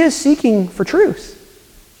 here she is seeking for truth.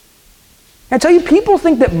 And I tell you, people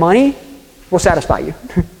think that money will satisfy you.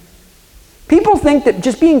 People think that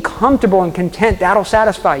just being comfortable and content, that'll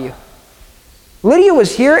satisfy you. Lydia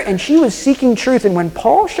was here and she was seeking truth. And when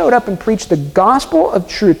Paul showed up and preached the gospel of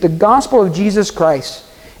truth, the gospel of Jesus Christ,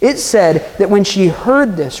 it said that when she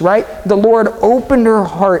heard this, right, the Lord opened her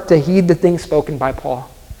heart to heed the things spoken by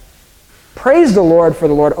Paul. Praise the Lord for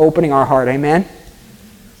the Lord opening our heart. Amen?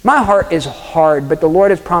 My heart is hard, but the Lord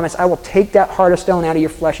has promised, I will take that heart of stone out of your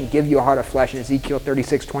flesh and give you a heart of flesh in Ezekiel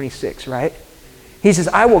 36:26, right? He says,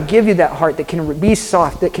 I will give you that heart that can be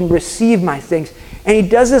soft, that can receive my things. And he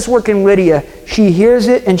does this work in Lydia. She hears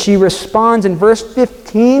it and she responds. In verse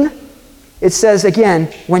 15, it says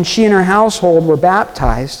again, when she and her household were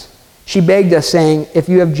baptized, she begged us, saying, if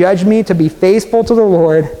you have judged me to be faithful to the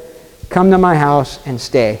Lord, come to my house and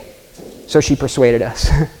stay. So she persuaded us.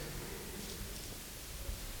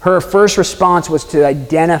 Her first response was to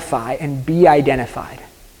identify and be identified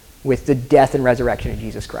with the death and resurrection of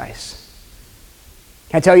Jesus Christ.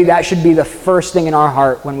 Can I tell you, that should be the first thing in our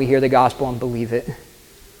heart when we hear the gospel and believe it.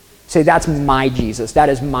 Say, that's my Jesus. That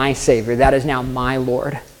is my Savior. That is now my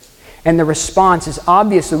Lord. And the response is,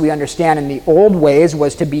 obviously we understand in the old ways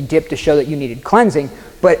was to be dipped to show that you needed cleansing.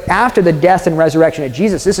 But after the death and resurrection of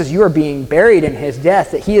Jesus, this is you are being buried in his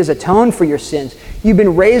death, that he has atoned for your sins. You've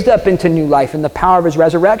been raised up into new life in the power of his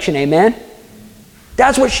resurrection. Amen?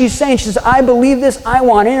 That's what she's saying. She says, I believe this. I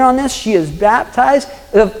want in on this. She is baptized.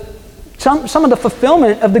 Some of the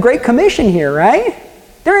fulfillment of the Great Commission here, right?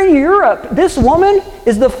 They're in Europe. This woman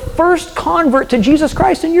is the first convert to Jesus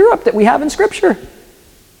Christ in Europe that we have in Scripture.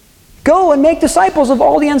 Go and make disciples of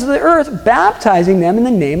all the ends of the earth, baptizing them in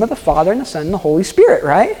the name of the Father and the Son and the Holy Spirit,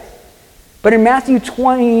 right? But in Matthew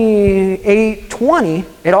 28:20,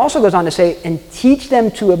 it also goes on to say, and teach them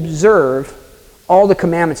to observe all the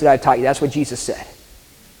commandments that I've taught you. That's what Jesus said.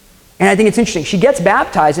 And I think it's interesting. She gets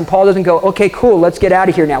baptized, and Paul doesn't go, okay, cool, let's get out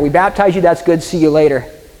of here now. We baptize you, that's good, see you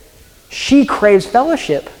later. She craves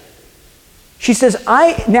fellowship. She says,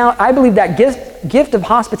 I believe that gift of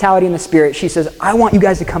hospitality in the Spirit. She says, I want you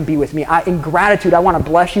guys to come be with me. In gratitude, I want to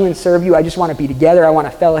bless you and serve you. I just want to be together. I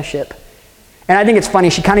want to fellowship. And I think it's funny.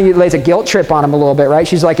 She kind of lays a guilt trip on him a little bit, right?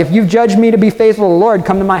 She's like, if you've judged me to be faithful to the Lord,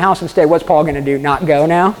 come to my house and stay. What's Paul going to do? Not go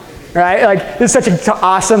now? Right? Like, it's such an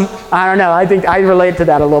awesome, I don't know. I think I relate to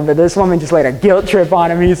that a little bit. This woman just laid a guilt trip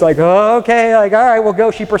on him. He's like, oh, okay, like, all right, we'll go.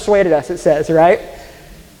 She persuaded us, it says, right?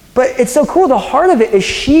 But it's so cool. The heart of it is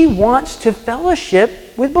she wants to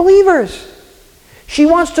fellowship with believers. She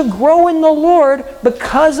wants to grow in the Lord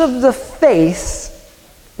because of the faith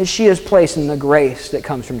that she has placed in the grace that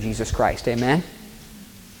comes from Jesus Christ. Amen?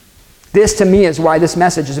 This, to me, is why this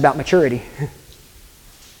message is about maturity.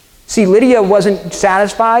 See, Lydia wasn't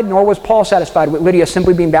satisfied, nor was Paul satisfied with Lydia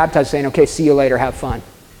simply being baptized, saying, okay, see you later, have fun.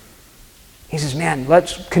 He says, man,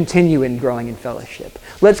 let's continue in growing in fellowship.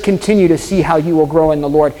 Let's continue to see how you will grow in the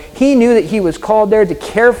Lord. He knew that he was called there to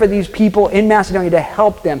care for these people in Macedonia, to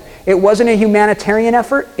help them. It wasn't a humanitarian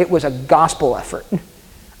effort, it was a gospel effort.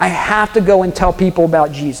 I have to go and tell people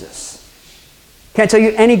about Jesus. Can I tell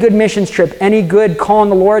you, any good missions trip, any good call on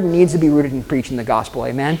the Lord needs to be rooted in preaching the gospel,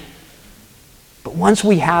 amen? But once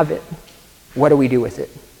we have it, what do we do with it?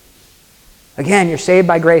 Again, you're saved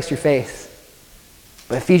by grace through faith.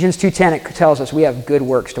 But Ephesians 2:10, it tells us we have good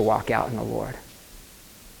works to walk out in the Lord.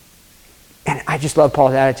 And I just love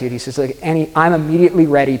Paul's attitude. He says, look, I'm immediately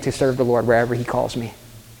ready to serve the Lord wherever he calls me.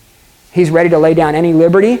 He's ready to lay down any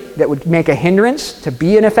liberty that would make a hindrance to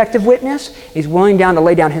be an effective witness. He's willing to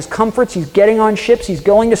lay down his comforts. He's getting on ships. He's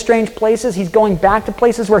going to strange places. He's going back to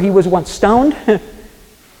places where he was once stoned.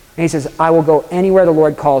 And he says, I will go anywhere the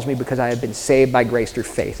Lord calls me because I have been saved by grace through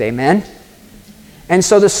faith. Amen? And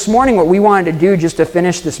so this morning, what we wanted to do just to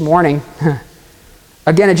finish this morning,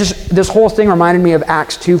 again, this whole thing reminded me of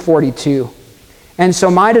Acts 2:42. And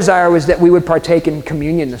so my desire was that we would partake in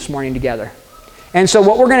communion this morning together. And so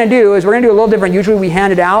what we're going to do is we're going to do a little different. Usually we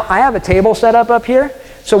hand it out. I have a table set up here.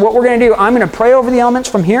 So what we're going to do, I'm going to pray over the elements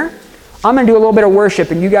from here. I'm going to do a little bit of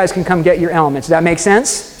worship, and you guys can come get your elements. Does that make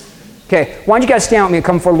sense? Okay, why don't you guys stand with me and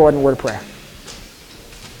come before the Lord in a word of prayer.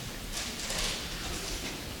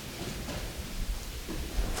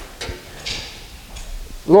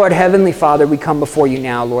 Lord, Heavenly Father, we come before you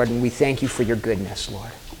now, Lord, and we thank you for your goodness,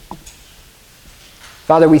 Lord.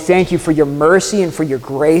 Father, we thank you for your mercy and for your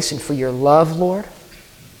grace and for your love, Lord.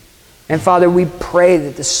 And Father, we pray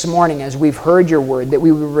that this morning, as we've heard your word, that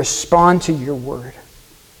we would respond to your word.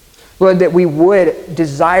 Lord, that we would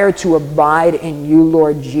desire to abide in you,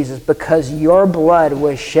 Lord Jesus, because your blood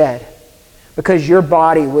was shed, because your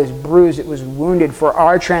body was bruised, it was wounded for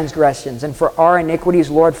our transgressions and for our iniquities.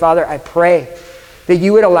 Lord, Father, I pray that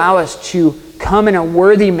you would allow us to come in a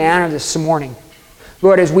worthy manner this morning.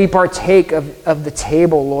 Lord, as we partake of the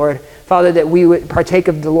table, Lord, Father, that we would partake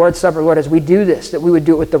of the Lord's Supper, Lord, as we do this, that we would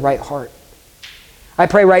do it with the right heart. I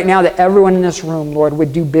pray right now that everyone in this room, Lord,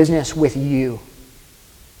 would do business with you.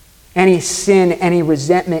 Any sin, any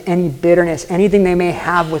resentment, any bitterness, anything they may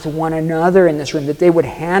have with one another in this room, that they would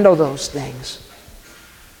handle those things.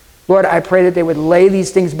 Lord, I pray that they would lay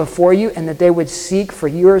these things before you and that they would seek for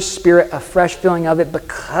your Spirit a fresh filling of it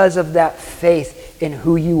because of that faith in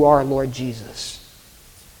who you are, Lord Jesus.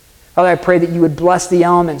 Father, I pray that you would bless the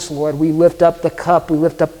elements, Lord. We lift up the cup, we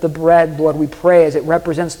lift up the bread, Lord. We pray as it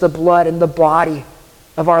represents the blood and the body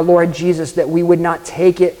of our Lord Jesus, that we would not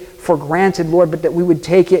take it for granted, Lord, but that we would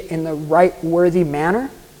take it in the right, worthy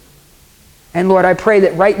manner. And Lord, I pray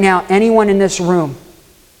that right now, anyone in this room,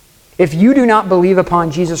 if you do not believe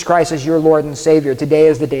upon Jesus Christ as your Lord and Savior, today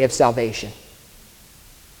is the day of salvation.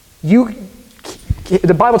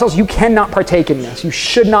 The Bible tells you cannot partake in this. You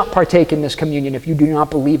should not partake in this communion if you do not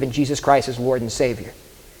believe in Jesus Christ as Lord and Savior.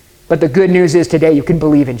 But the good news is today you can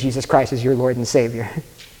believe in Jesus Christ as your Lord and Savior.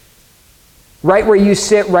 Right where you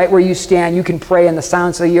sit, right where you stand, you can pray in the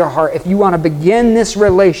silence of your heart. If you want to begin this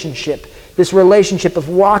relationship of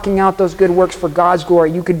walking out those good works for God's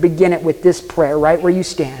glory, you could begin it with this prayer right where you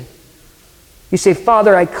stand. You say,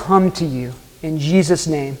 Father, I come to you in Jesus'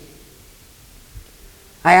 name.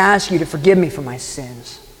 I ask you to forgive me for my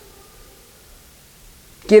sins.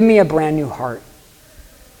 Give me a brand new heart.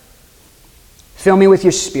 Fill me with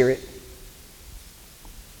your Spirit.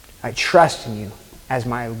 I trust in you as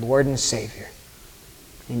my Lord and Savior.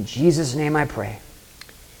 In Jesus' name I pray.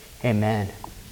 Amen.